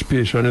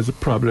constipation is a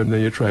problem, then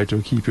you try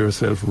to keep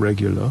yourself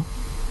regular.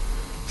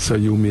 So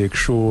you make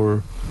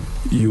sure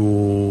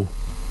you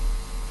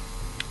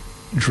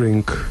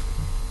drink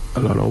a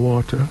lot of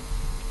water.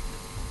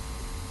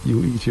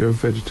 You eat your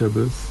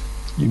vegetables.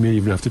 You may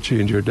even have to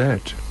change your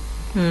diet.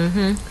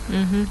 And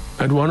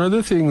one of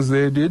the things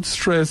they did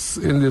stress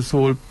in this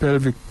whole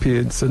pelvic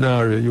pain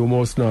scenario, you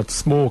must not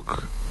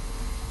smoke.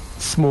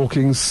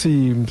 Smoking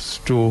seems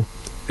to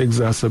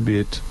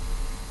exacerbate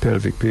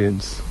pelvic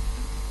pains.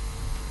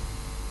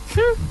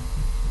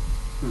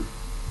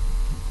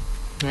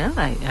 Well,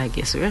 I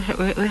guess we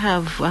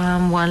have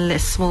one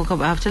less smoke up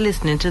after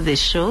listening to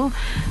this show.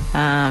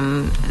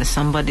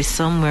 Somebody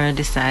somewhere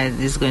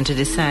is going to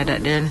decide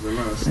that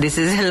this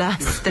is the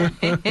last time.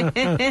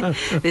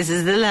 This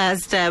is the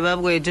last time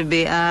I'm going to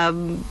be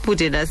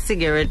putting a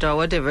cigarette or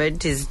whatever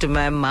it is to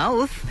my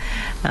mouth.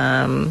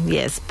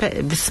 Yes,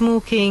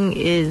 smoking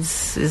is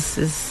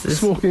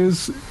smoking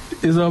is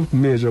a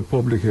major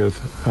public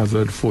health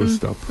hazard. Full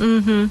stop.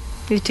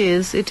 It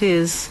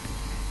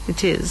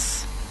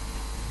is.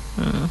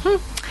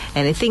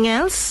 Anything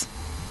else?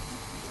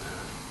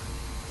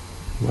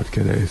 What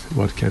can I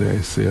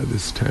say at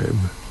this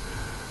time?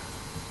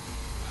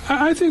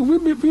 I think we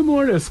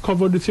more or less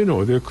covered it,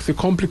 The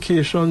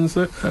complications,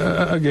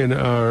 again,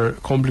 are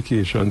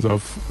complications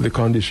of the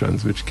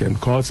conditions which can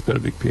cause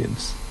pelvic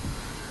pains.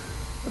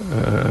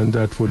 And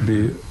that would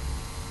be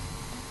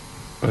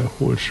a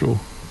whole show.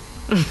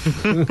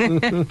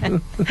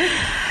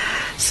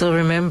 So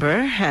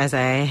remember, as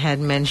I had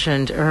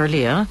mentioned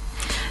earlier,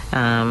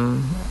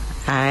 my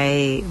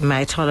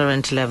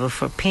tolerant level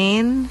for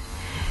pain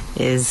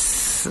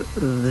is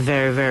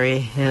very,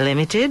 very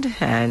limited,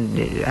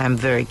 and I'm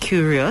very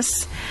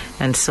curious,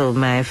 and so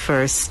my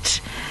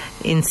first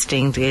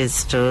instinct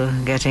is to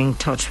get in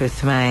touch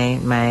with my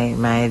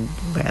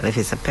well, if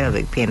it's a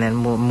pelvic pain, and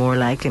more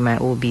likely my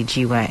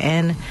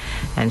OBGYN,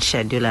 and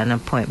schedule an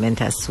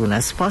appointment as soon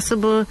as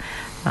possible.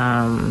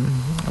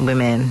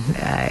 Women,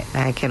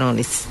 I can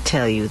only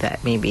tell you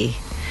that maybe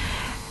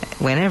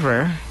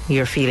whenever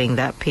you're feeling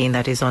that pain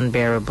that is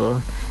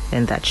unbearable,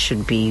 then that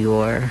should be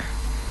your,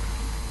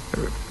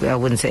 I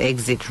wouldn't say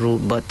exit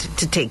route, but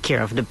to take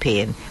care of the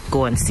pain,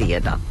 go and see a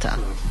doctor.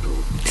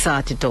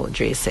 Sort it out,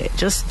 Dre said.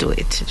 Just do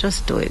it.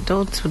 Just do it.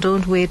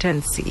 Don't wait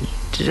and see.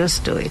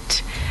 Just do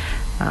it.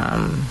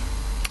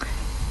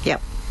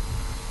 Yep.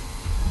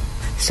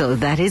 So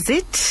that is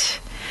it.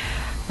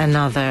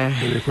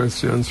 Any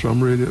questions from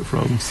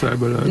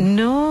Cyberland?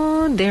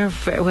 No,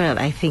 well,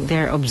 I think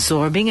they're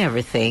absorbing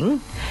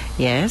everything.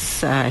 Yes.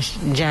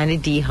 Johnny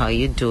D, how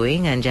you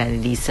doing? And Johnny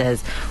D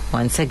says,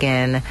 once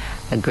again,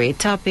 a great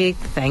topic.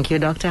 Thank you,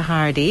 Dr.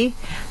 Hardy.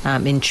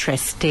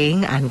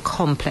 Interesting and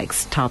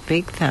complex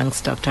topic.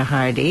 Thanks, Dr.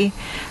 Hardy.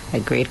 A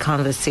great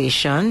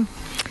conversation.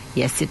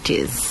 Yes, it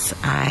is.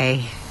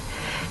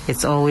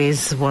 It's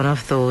always one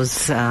of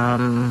those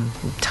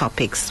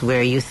topics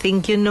where you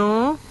think you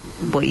know,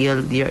 but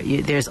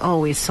there's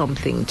always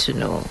something to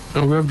know.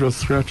 And we have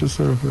just scratched the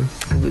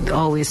surface.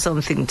 Always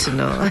something to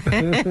know.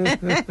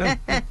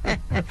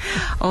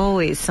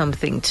 Always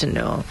something to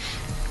know.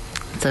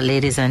 So,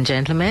 ladies and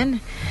gentlemen,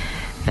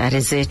 that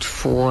is it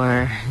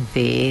for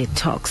the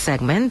talk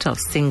segment of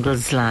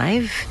Singles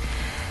Live.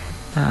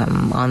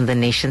 On the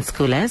Nation's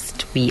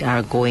Coolest, we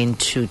are going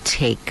to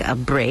take a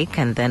break,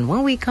 and then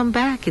when we come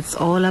back, it's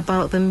all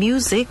about the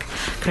music,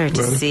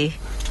 courtesy.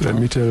 Let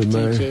me tell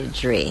DJ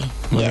Dre.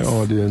 My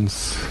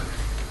audience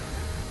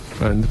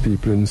and the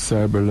people in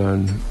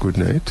Cyberland, good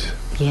night.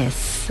 Yes,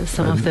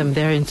 some of them,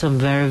 they're in some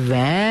very,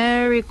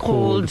 very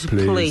cold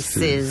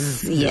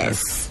places.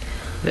 Yes,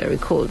 very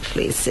cold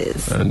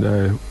places. And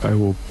I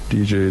hope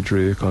DJ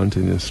Dre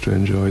continues to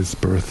enjoy his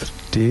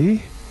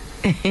birthday.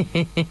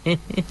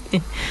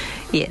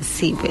 Yes,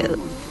 he will.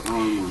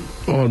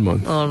 All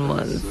month.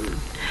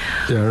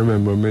 Yeah, I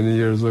remember many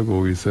years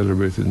ago we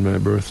celebrated my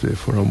birthday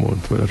for a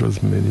month, but that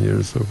was many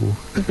years ago.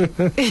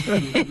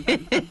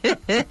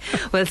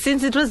 Well,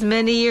 since it was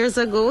many years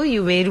ago,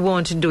 you may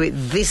want to do it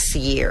this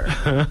year.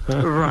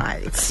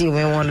 Right. You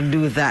may want to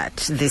do that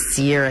this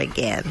year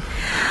again.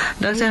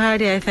 Dr.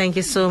 Hardy, I thank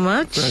you so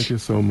much. Thank you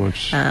so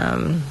much.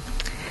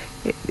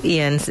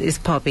 Ian is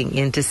popping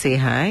in to say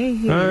hi.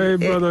 Hi,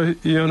 brother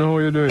Ian, how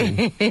are you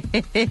doing?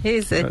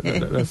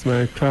 That's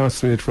my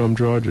classmate from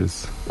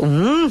Georges.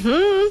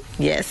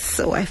 Mm-hmm. Yes,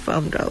 so I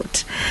found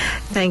out.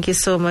 Thank you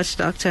so much,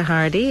 Dr.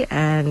 Hardy,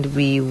 and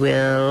we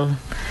will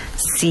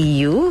see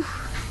you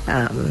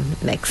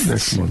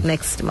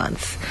next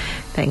month.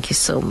 Thank you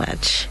so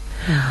much.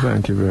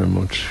 Thank you very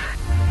much.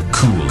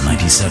 Cool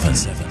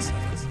 97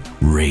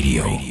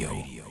 Radio.